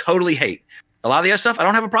part, I totally hate. A lot of the other stuff I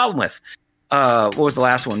don't have a problem with. What was the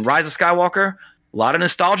last one? Rise of Skywalker. A lot of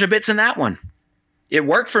nostalgia bits in that one. It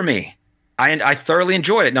worked for me. I thoroughly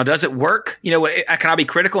enjoyed it. Now, does it work? Can I be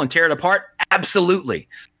critical and tear it apart? Absolutely.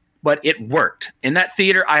 But it worked. In that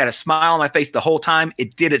theater, I had a smile on my face the whole time.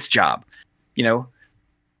 It did its job. you know.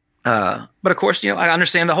 But of course, I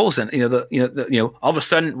understand the whole sense. All of a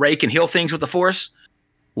sudden Rey can heal things with the Force.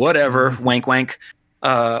 Whatever, wank, wank.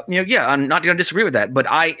 Yeah, I'm not going to disagree with that. But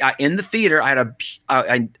I in the theater,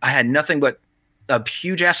 I had nothing but a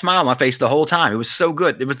huge ass smile on my face the whole time. It was so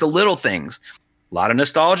good. It was the little things. A lot of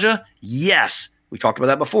nostalgia. Yes, we talked about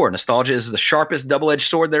that before. Nostalgia is the sharpest double-edged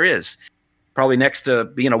sword there is. Probably next to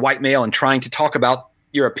being a white male and trying to talk about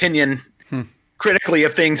your opinion critically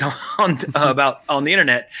of things on the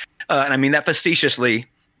internet. And I mean that facetiously,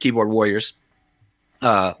 keyboard warriors.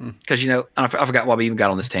 Because I forgot why we even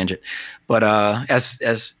got on this tangent, but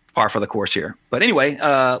as par for the course here. But anyway,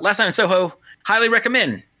 Last Night in Soho, highly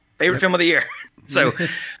recommend. Favorite film of the year. So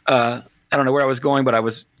I don't know where I was going, but I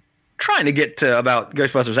was trying to get to about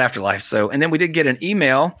Ghostbusters Afterlife. So, and then we did get an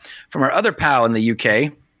email from our other pal in the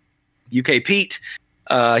UK Pete.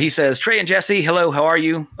 He says, Trey and Jesse, hello, how are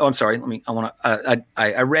you? Oh, I'm sorry.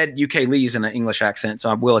 I read UK Lee's in an English accent, so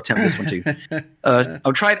I will attempt this one too.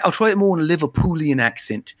 I'll try it more in a Liverpoolian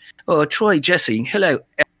accent. Troy, Jesse, hello,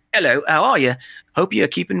 how are you? Hope you're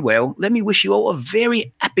keeping well. Let me wish you all a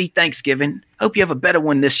very happy Thanksgiving. Hope you have a better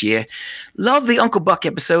one this year. Love the Uncle Buck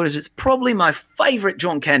episode, as it's probably my favorite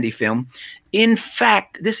John Candy film. In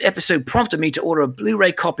fact, this episode prompted me to order a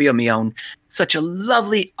Blu-ray copy of my own. Such a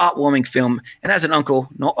lovely, heartwarming film. And as an uncle,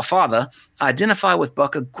 not a father, I identify with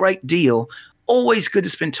Buck a great deal. Always good to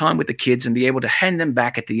spend time with the kids and be able to hand them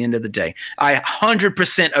back at the end of the day. I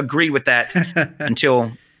 100% agree with that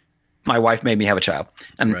until my wife made me have a child.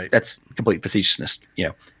 And that's complete facetiousness,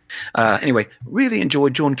 Anyway, really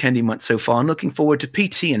enjoyed John Candy Month so far and looking forward to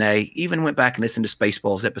PTNA. Even went back and listened to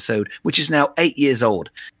Spaceballs episode, which is now 8 years old.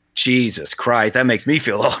 Jesus Christ, that makes me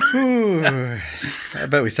feel old. I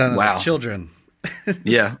bet we sound like children.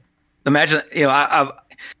 Yeah. Imagine,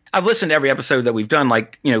 I've listened to every episode that we've done,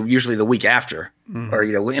 usually the week after, or,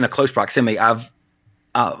 in a close proximity. I've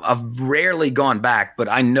rarely gone back, but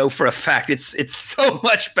I know for a fact it's so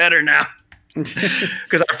much better now.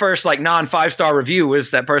 Because our first non 5-star review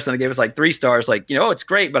was that person that gave us 3 stars. It's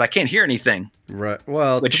great, but I can't hear anything. Right.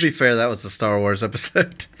 Well, to be fair, that was the Star Wars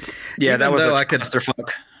episode. Yeah, that was a clusterfuck.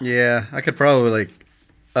 Yeah, I could probably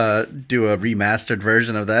do a remastered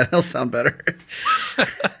version of that. It'll sound better.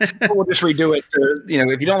 We'll just redo it.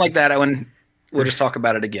 If you don't like that one, we'll just talk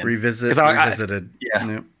about it again. Revisited.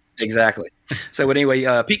 Yep. Exactly. So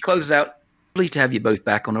anyway, Pete closes out. Pleased to have you both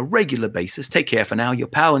back on a regular basis. Take care for now. Your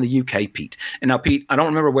pal in the UK, Pete. And now, Pete, I don't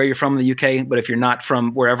remember where you're from in the UK, but if you're not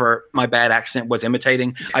from wherever my bad accent was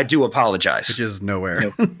imitating, I do apologize. Which is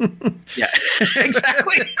nowhere. Yeah,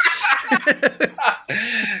 exactly.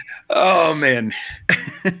 Oh, man.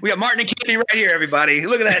 We got Martin and Candy right here, everybody.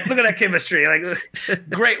 Look at that. Look at that chemistry.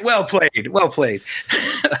 Great. Well played. Well played.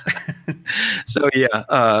 So,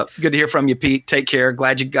 yeah, good to hear from you, Pete. Take care.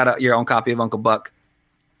 Glad you got your own copy of Uncle Buck.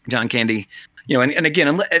 John Candy, and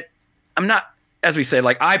again, I'm not, as we said,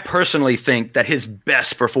 I personally think that his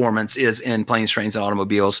best performance is in Planes, Trains, and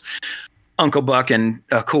Automobiles. Uncle Buck and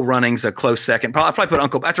Cool Runnings a close second. Probably put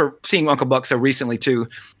Uncle, after seeing Uncle Buck so recently too,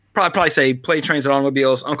 probably say Planes, Trains, and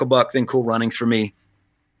Automobiles, Uncle Buck, then Cool Runnings for me.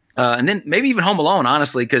 And then maybe even Home Alone,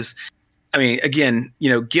 honestly, because again,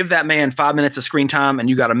 give that man 5 minutes of screen time and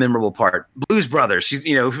you got a memorable part. Blues Brothers,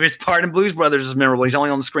 his part in Blues Brothers is memorable. He's only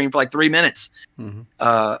on the screen for 3 minutes.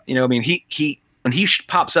 Mm-hmm. He when he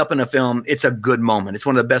pops up in a film, it's a good moment. It's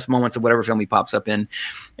one of the best moments of whatever film he pops up in.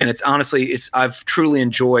 And it's honestly, I've truly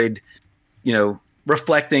enjoyed,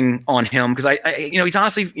 reflecting on him because he's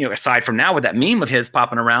honestly, aside from now with that meme of his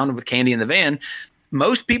popping around with Candy in the van,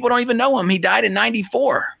 most people don't even know him. He died in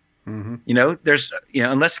 1994. Mm-hmm. There's,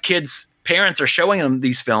 unless parents are showing them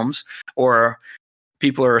these films or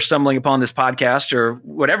people are stumbling upon this podcast or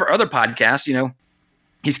whatever other podcast,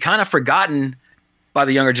 he's kind of forgotten by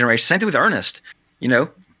the younger generation. Same thing with Ernest,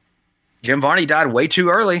 Jim Varney died way too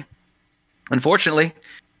early, unfortunately.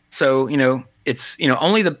 So, it's,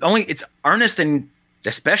 it's Ernest and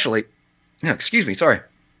especially, excuse me. Sorry.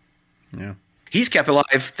 Yeah. He's kept alive,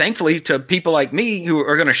 thankfully, to people like me who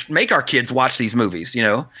are going to make our kids watch these movies,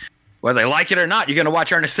 whether they like it or not. You're going to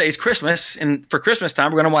watch Ernest Saves Christmas, and for Christmas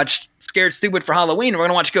time, we're going to watch Scared Stupid for Halloween, and we're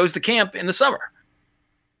going to watch Goes to Camp in the summer.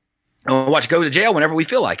 And we'll watch Go to Jail whenever we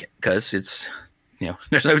feel like it, because it's,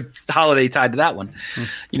 there's no holiday tied to that one.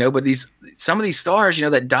 But some of these stars,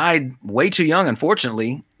 that died way too young,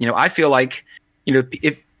 unfortunately, I feel like,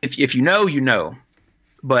 if you know,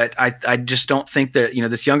 but I just don't think that,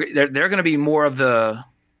 this younger, they're going to be more of the,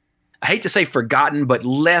 I hate to say forgotten, but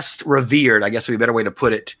less revered, I guess would be a better way to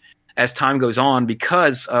put it, as time goes on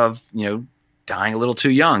because of, dying a little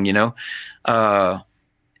too young,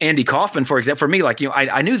 Andy Kaufman, for example, for me,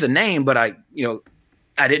 I knew the name, but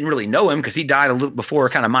I I didn't really know him because he died a little before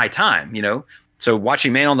kind of my time, you know. So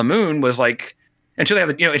watching Man on the Moon was like until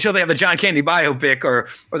they have the John Candy biopic or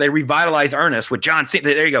they revitalize Ernest with John Cena.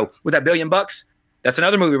 There you go with that $1 billion. That's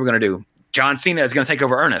another movie we're going to do. John Cena is going to take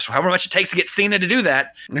over Ernest. However much it takes to get Cena to do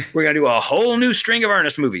that, we're going to do a whole new string of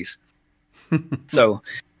Ernest movies. So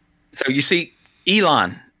you see,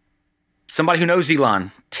 Elon, somebody who knows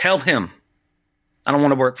Elon, tell him, I don't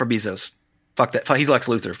want to work for Bezos. Fuck that. He's Lex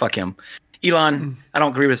Luthor. Fuck him. Elon, I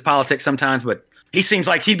don't agree with his politics sometimes, but he seems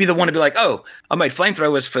like he'd be the one to be like, oh, I made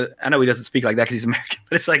flamethrowers for, I know he doesn't speak like that because he's American,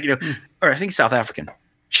 but it's like, you know, or I think he's South African.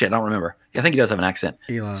 Shit, I don't remember. I think he does have an accent.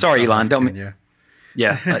 Elon, sorry, South Elon. African, Don't.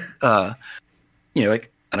 Yeah. But, you know,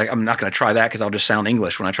 like, and I'm not going to try that because I'll just sound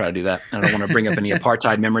English when I try to do that. I don't want to bring up any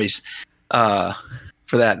apartheid memories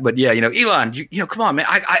for that. But yeah, you know, Elon, you know, come on, man.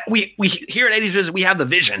 We here at 80s Visit, we have the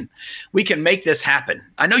vision. We can make this happen.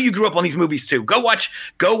 I know you grew up on these movies too. Go watch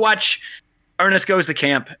Ernest Goes to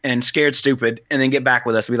Camp and Scared Stupid, and then get back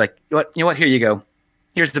with us and be like, you know what? Here you go.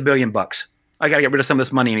 Here's the $1 billion. I got to get rid of some of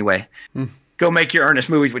this money anyway. Go make your Ernest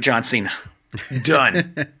movies with John Cena.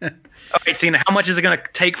 Done. All right, Cena, how much is it going to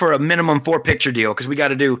take for a minimum 4-picture deal? Because we got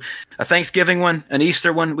to do a Thanksgiving one, an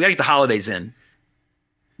Easter one. We got to get the holidays in.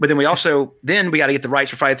 But then we got to get the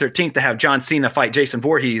rights for Friday the 13th to have John Cena fight Jason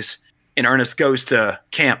Voorhees in Ernest Goes to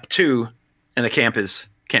Camp 2, and the camp is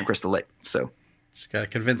Camp Crystal Lake. So just got to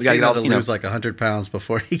convince Cena to lose like 100 pounds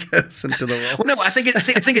before he goes into the role. Well, no, I think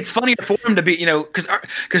it's funnier for him to be, you know,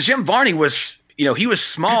 because Jim Varney was, you know, he was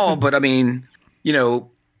small, but I mean, you know,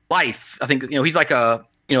 lithe. I think, you know, he's like a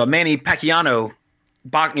Manny Pacquiao,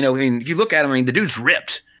 you know, I mean, if you look at him, I mean, the dude's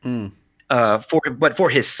ripped for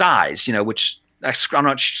his size, you know, which I'm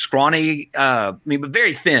not scrawny, I mean, but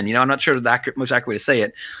very thin, you know, I'm not sure the most accurate way to say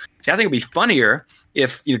it. See, I think it'd be funnier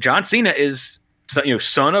if, you know, John Cena is, you know,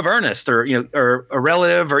 son of Ernest or, you know, or a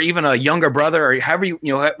relative or even a younger brother or however, you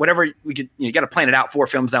know, whatever we could, you got to plan it out 4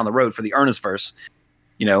 films down the road for the Ernest verse,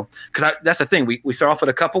 you know, because that's the thing. We start off with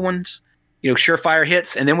a couple ones, you know, surefire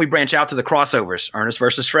hits, and then we branch out to the crossovers, Ernest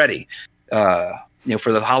versus Freddy, you know,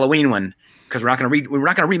 for the Halloween one, because we're not going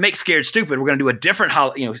to remake Scared Stupid. We're going to do a different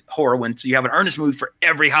horror one. So you have an Ernest movie for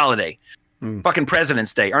every holiday. Fucking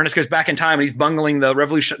President's Day. Ernest goes back in time and he's bungling the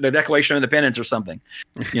Declaration of Independence or something.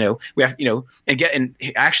 You know, we have, you know, and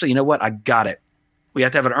actually, you know what? I got it. We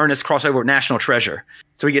have to have an Ernest crossover with National Treasure.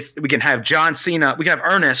 So we can have John Cena. We can have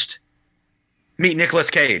Ernest meet Nicolas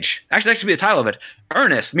Cage. Actually, that should be the title of it.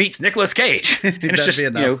 Ernest meets Nicolas Cage. And it's just, you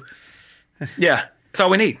know, yeah, that's all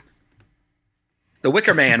we need. The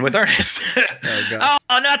Wicker Man with Ernest. Oh,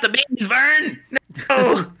 not the babies, Vern.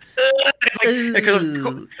 No.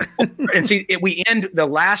 And see, we end the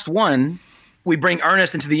last one. We bring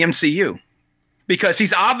Ernest into the MCU because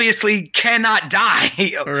he's obviously cannot die.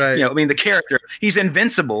 Right. You know, I mean, the character, he's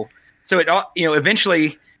invincible. So it, you know,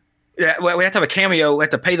 eventually we have to have a cameo. We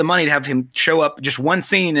have to pay the money to have him show up just one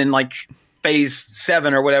scene in like phase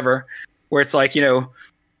 7 or whatever, where it's like, you know,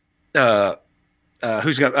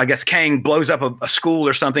 who's gonna? I guess Kang blows up a school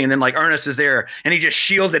or something, and then like Ernest is there, and he just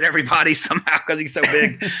shielded everybody somehow because he's so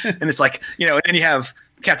big. And it's like, you know, and then you have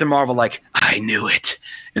Captain Marvel like, I knew it,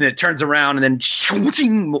 and then it turns around, and then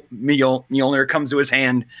Mjolnir comes to his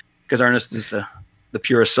hand because Ernest is the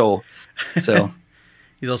purest soul. So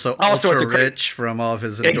he's also ultra rich from all of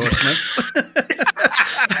his endorsements.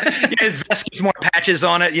 Yeah, his vest gets more patches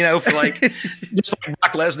on it, you know, for like just like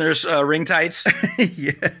Brock Lesnar's ring tights.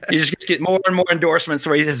 Yeah, you just get more and more endorsements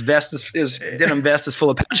where his vest his denim vest is full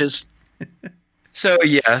of patches. So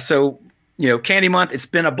yeah, so you know, Candy Month, it's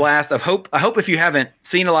been a blast. I hope if you haven't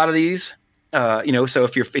seen a lot of these, you know, so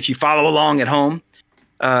if you follow along at home,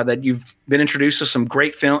 that you've been introduced to some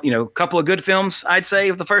great film, you know, a couple of good films, I'd say,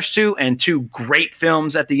 of the first 2, and 2 great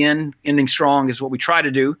films at the end. Ending strong is what we try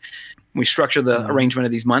to do. We structure the arrangement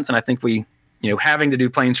of these months, and I think we, you know, having to do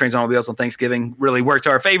Planes, Trains, and Automobiles on Thanksgiving really worked to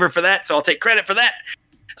our favor for that, so I'll take credit for that.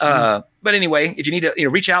 But anyway, if you need to, you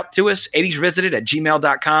know, reach out to us,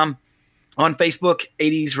 80srevisited@gmail.com, on Facebook,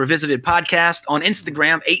 80s Revisited Podcast, on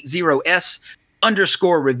Instagram,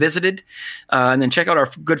 80s_revisited, and then check out our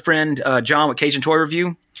good friend John with Cajun Toy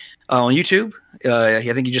Review on YouTube. I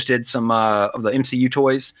think he just did some of the MCU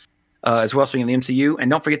toys as well, speaking of the MCU.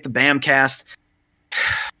 And don't forget the Bamcast.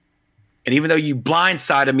 And even though you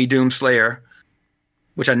blindsided me, Doomslayer,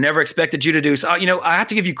 which I never expected you to do, so you know, I have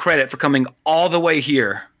to give you credit for coming all the way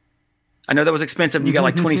here. I know that was expensive. You got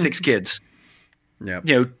like 26 kids. Yeah.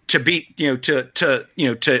 You know, to beat, you know,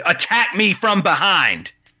 to attack me from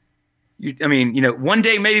behind. I mean, you know, one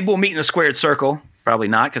day maybe we'll meet in a squared circle. Probably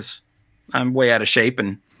not, because I'm way out of shape,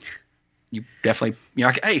 and you definitely, you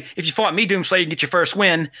know, hey, if you fought me, Doomslayer, you can get your first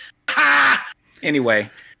win. Ha! Anyway.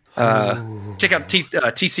 Check out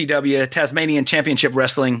TCW, Tasmanian Championship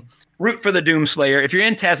Wrestling. Root for the Doomslayer. If you're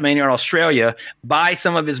in Tasmania or Australia, buy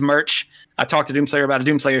some of his merch. I talked to Doomslayer about a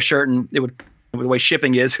Doomslayer shirt, and it would, the way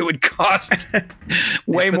shipping is, it would cost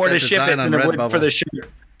way more to ship it than it would for the shirt.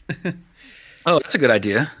 Oh, that's a good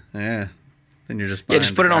idea. Yeah. Then you're just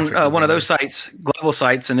just put it on one of those sites, global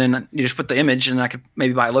sites, and then you just put the image, and I could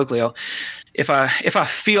maybe buy it locally. If I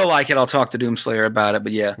feel like it, I'll talk to Doomslayer about it.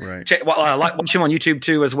 But yeah, right. I watch him on YouTube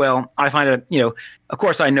too as well. I find it, of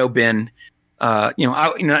course, I know Ben.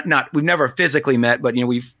 We've never physically met, but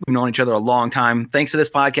we've known each other a long time thanks to this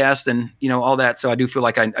podcast and all that. So I do feel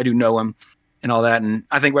like I do know him and all that. And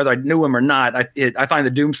I think whether I knew him or not, I find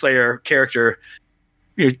the Doomslayer character,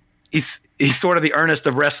 he's sort of the Ernest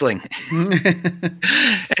of wrestling. And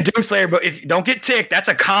Doomslayer, but if don't get ticked, that's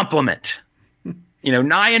a compliment.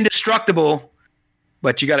 Nigh indestructible,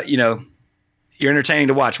 but you got to, you're entertaining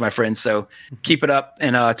to watch, my friends. So keep it up.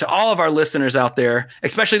 And to all of our listeners out there,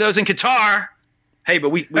 especially those in Qatar, hey, but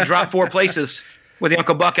we dropped 4 places with the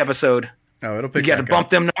Uncle Buck episode. Oh, it'll pick. You got to bump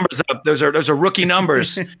them numbers up. Those are rookie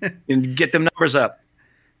numbers, and get them numbers up.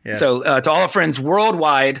 Yes. So to all our friends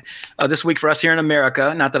worldwide, this week for us here in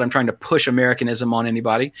America, not that I'm trying to push Americanism on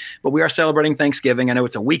anybody, but we are celebrating Thanksgiving. I know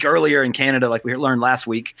it's a week earlier in Canada, like we learned last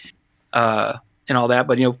week, and all that.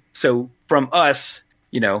 But so from us,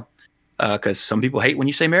 because some people hate when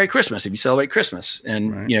you say Merry Christmas if you celebrate Christmas.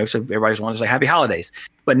 And, right. So everybody's wants to say Happy Holidays.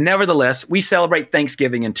 But nevertheless, we celebrate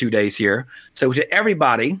Thanksgiving in 2 days here. So to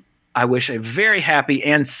everybody, I wish a very happy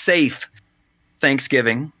and safe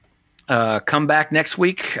Thanksgiving. Come back next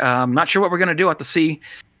week. I'm not sure what we're going to do. I have to see,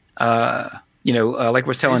 like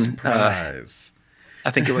we're telling. Surprise.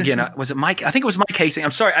 I think, was it Mike? I think it was Mike Hastings.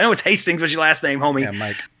 I'm sorry. I know it's Hastings was your last name, homie. Yeah,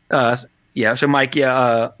 Mike. So Mike,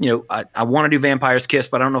 I want to do Vampire's Kiss,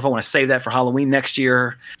 but I don't know if I want to save that for Halloween next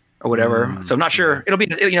year or whatever. So I'm not sure. It'll be,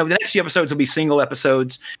 the next few episodes will be single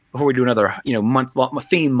episodes before we do another,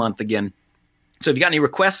 theme month again. So if you got any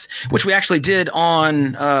requests, which we actually did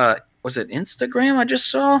on, was it Instagram? I just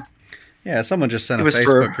saw. Yeah, someone just sent a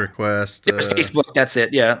Facebook request. It was Facebook. That's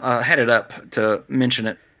it. Yeah, I had it up to mention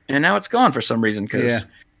it, and now it's gone for some reason. Yeah,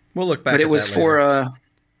 we'll look back. But it was for.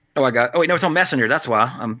 It's on Messenger. That's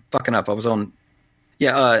why I'm fucking up. I was on.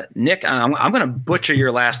 Yeah, Nick. I'm going to butcher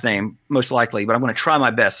your last name most likely, but I'm going to try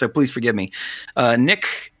my best. So please forgive me.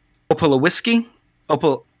 Nick Opolowiski.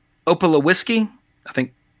 Opolowiski. I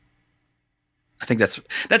think that's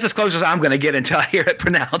as close as I'm going to get until I hear it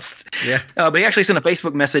pronounced. Yeah. But he actually sent a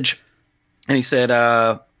Facebook message, and he said,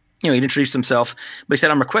 he'd introduced himself, but he said,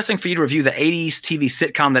 I'm requesting for you to review the 80s TV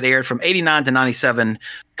sitcom that aired from 89 to 97,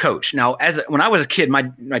 Coach. Now, when I was a kid, my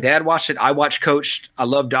dad watched it. I watched Coach. I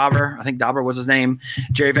loved Dauber. I think Dauber was his name.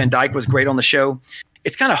 Jerry Van Dyke was great on the show.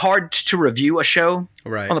 It's kind of hard to review a show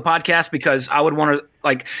on the podcast because I would want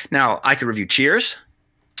to, now I could review Cheers,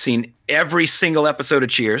 seen every single episode of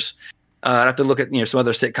Cheers. I'd have to look at, some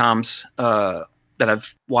other sitcoms that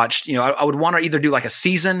I've watched. I would want to either do like a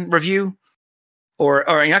season review or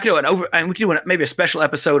I could do we could do maybe a special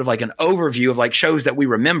episode of like an overview of like shows that we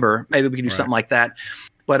remember. Maybe we could do something like that.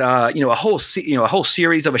 But a whole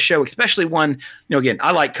series of a show, especially one. Again,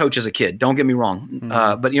 I like Coach as a kid. Don't get me wrong.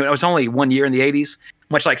 Mm-hmm. But it was only 1 year in the 80s.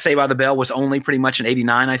 Much like Saved by the Bell was only pretty much in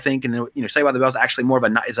 89, I think. And Saved by the Bell is actually more of a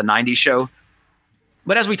 90s show.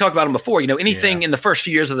 But as we talked about them before, anything in the first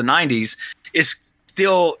few years of the 90s is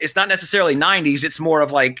still, it's not necessarily 90s. It's more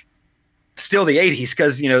of like still the 80s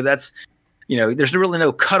because, that's, there's really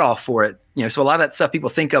no cutoff for it. So a lot of that stuff people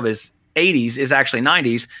think of as 80s is actually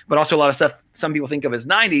 90s, but also a lot of stuff some people think of as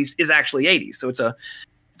 90s is actually 80s. So it's a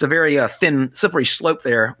very thin, slippery slope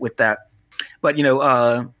there with that. But,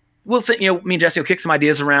 we'll think, me and Jesse will kick some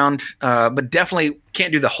ideas around, but definitely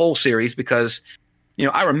can't do the whole series because,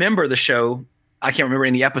 I remember the show. I can't remember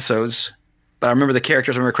any episodes, but I remember the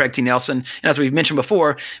characters. I remember Craig T. Nelson. And as we've mentioned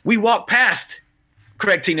before, we walked past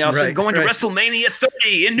Craig T. Nelson going to WrestleMania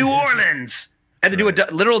 30 in New Orleans. I had to do a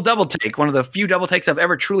literal double take. One of the few double takes I've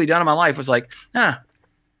ever truly done in my life was like,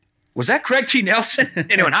 was that Craig T. Nelson?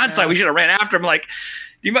 In hindsight, we should have ran after him. Like,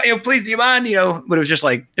 do you mind? Please, do you mind? But it was just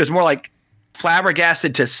like, it was more like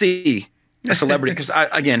flabbergasted to see a celebrity. Because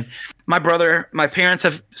again, my parents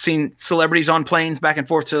have seen celebrities on planes back and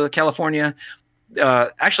forth to California.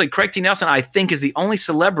 Actually, Craig T. Nelson, I think, is the only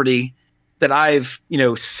celebrity that I've,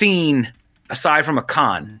 seen aside from a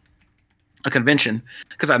convention.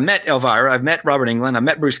 Because I've met Elvira, I've met Robert Englund, I've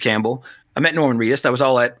met Bruce Campbell, I met Norman Reedus. That was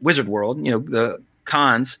all at Wizard World, the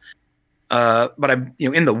cons. But I'm,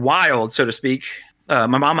 in the wild, so to speak. My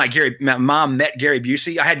mom met Gary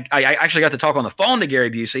Busey. I actually got to talk on the phone to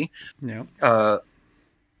Gary Busey.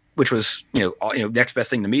 which was, next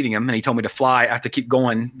best thing to meeting him. And he told me to fly. I have to keep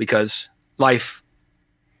going because life,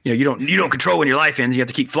 you don't control when your life ends. You have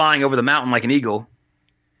to keep flying over the mountain like an eagle.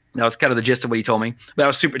 That was kind of the gist of what he told me. But I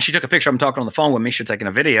was super. She took a picture. I'm talking on the phone with me. She's taking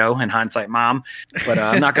a video. In hindsight, mom. But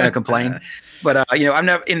I'm not going to complain. But I've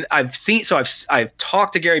never. I've seen. So I've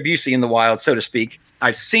talked to Gary Busey in the wild, so to speak.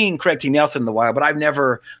 I've seen Craig T. Nelson in the wild, but I've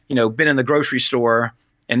never, been in the grocery store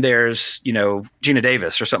and there's, Gina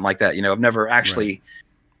Davis or something like that. I've never actually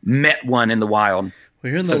met one in the wild.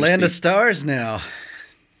 Well, you're in the land of stars now.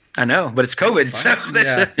 I know, but it's COVID, so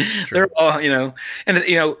they're all, and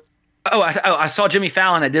I saw Jimmy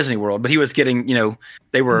Fallon at Disney World, but he was getting,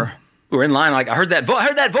 we were in line. Like I heard that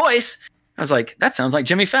voice. I was like, that sounds like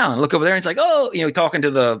Jimmy Fallon. I look over there and it's like, talking to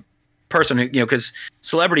the person who, because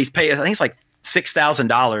celebrities pay, I think it's like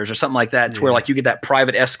 $6,000 or something like that. To where like you get that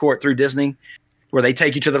private escort through Disney where they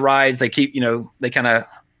take you to the rides. They keep, they kind of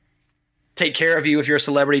take care of you if you're a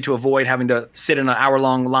celebrity to avoid having to sit in an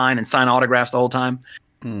hour-long line and sign autographs the whole time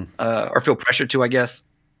or feel pressured to, I guess.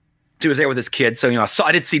 So he was there with his kid. So,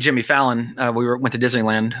 I did see Jimmy Fallon. We went to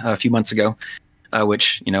Disneyland a few months ago,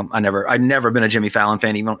 which, I've never been a Jimmy Fallon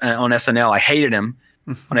fan. Even on SNL, I hated him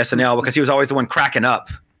on SNL because he was always the one cracking up,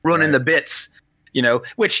 ruining the bits,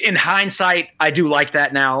 which in hindsight, I do like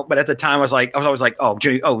that now. But at the time I was always like,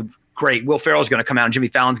 oh, great. Will Ferrell's going to come out and Jimmy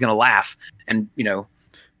Fallon's going to laugh. And,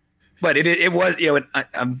 but it was,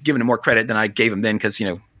 I'm giving him more credit than I gave him then because,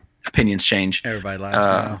 opinions change. Everybody laughs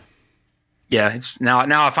now. Yeah, it's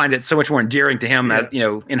now I find it so much more endearing to him that,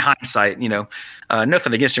 in hindsight,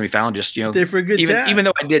 nothing against Jimmy Fallon, just, there for a good time. Even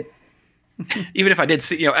though I did, even if I did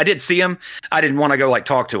see, I did see him, I didn't want to go like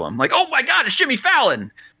talk to him. Like, oh my God, it's Jimmy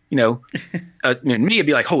Fallon. Me it'd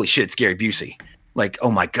be like, holy shit, it's Gary Busey. Like,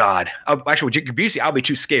 oh my God. Actually, with Gary Busey, I'll be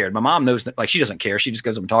too scared. My mom knows that, like, she doesn't care. She just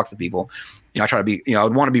goes up and talks to people. I try to be, I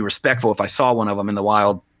would want to be respectful if I saw one of them in the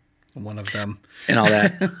wild. One of them. And all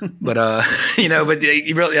that. But, but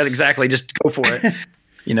you really, exactly, just go for it.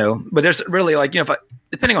 But there's really like,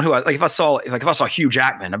 depending on who if I saw Hugh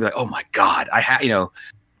Jackman, I'd be like, oh my God,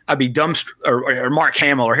 I'd be dumbstruck, or Mark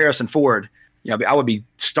Hamill or Harrison Ford, I would be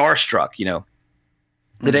starstruck,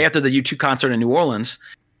 The day after the U2 concert in New Orleans,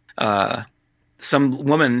 some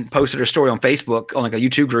woman posted her story on Facebook on like a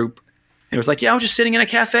U2 group. And it was like, I was just sitting in a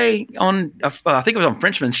cafe on, I think it was on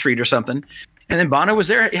Frenchman Street or something. And then Bono was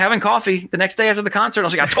there having coffee the next day after the concert. I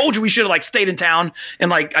was like, I told you we should have like stayed in town. And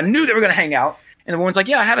like, I knew they were going to hang out. And the woman's like,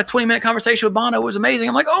 I had a 20-minute conversation with Bono. It was amazing.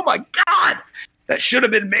 I'm like, oh my God, that should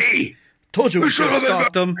have been me. Told you we should have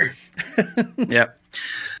stalked him. Yeah.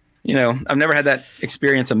 I've never had that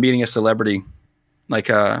experience of meeting a celebrity. Like,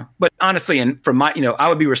 but honestly, and from my, I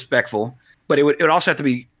would be respectful, but it would also have to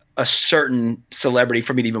be a certain celebrity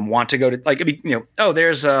for me to even want to go to, like, it'd be,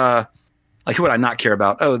 there's, like, who would I not care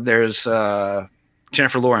about? Oh, there's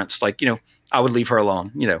Jennifer Lawrence. Like, I would leave her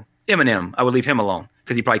alone. Eminem, I would leave him alone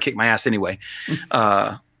because he'd probably kick my ass anyway.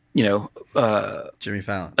 Jimmy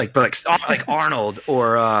Fallon. Like Arnold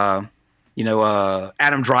or,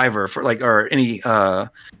 Adam Driver for like, or any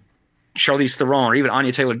Charlize Theron or even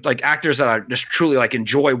Anya Taylor, like actors that I just truly like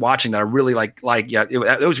enjoy watching that I really like.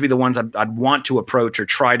 Those would be the ones I'd want to approach or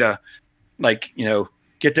try to like,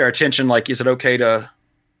 get their attention. Like, is it okay to,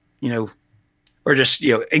 or just,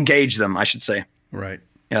 engage them, I should say.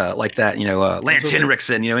 Like that, Lance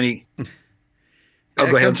Henriksen, any. Oh,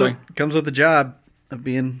 go ahead. I'm sorry. Comes with the job of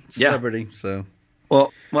being a celebrity. So,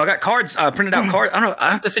 well, I got cards, printed out cards. I don't know. I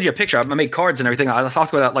have to send you a picture. I made cards and everything. I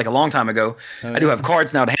talked about that like a long time ago. I do have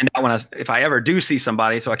cards now to hand out if I ever do see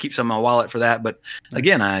somebody. So I keep some in my wallet for that. But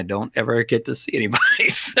again, I don't ever get to see anybody.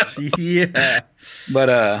 So. Yeah.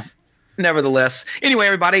 But, nevertheless, anyway,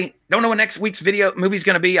 everybody, don't know what next week's movie is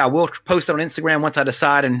going to be. I will post it on Instagram once I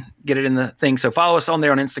decide and get it in the thing. So follow us on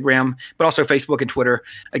there on Instagram, but also Facebook and Twitter.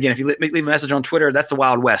 Again, if you leave a message on Twitter, that's the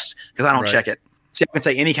Wild West because I don't check it. So you can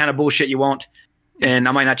say any kind of bullshit you want, and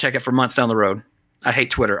I might not check it for months down the road. I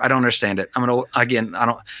hate Twitter. I don't understand it.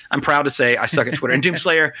 I'm proud to say I suck at Twitter. And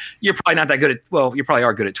Doomslayer, you're probably not that good at. Well, you probably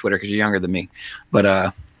are good at Twitter because you're younger than me.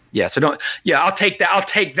 But yeah, so don't. Yeah, I'll take that. I'll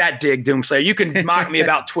take that dig, Doomslayer. You can mock me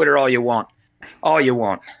about Twitter all you want.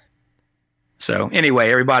 So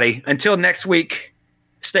anyway, everybody, until next week,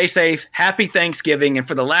 stay safe. Happy Thanksgiving, and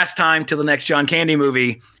for the last time, till the next John Candy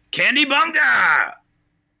movie, Candy Bunga.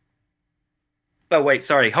 Oh wait,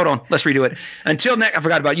 sorry. Hold on. Let's redo it. Until next, I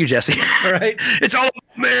forgot about you, Jesse. All right, it's all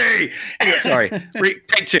about me. Sorry.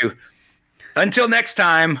 Take two. Until next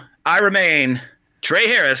time, I remain Trey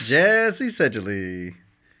Harris, Jesse Sedgley.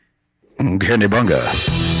 Candy Bunga.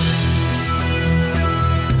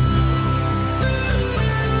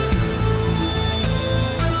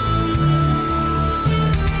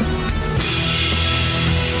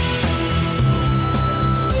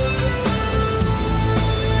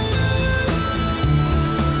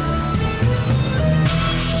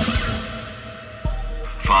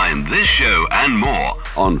 find this show and more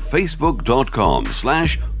on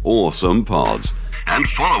facebook.com/awesomepods and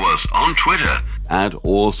follow us on Twitter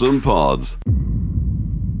 @awesomepods.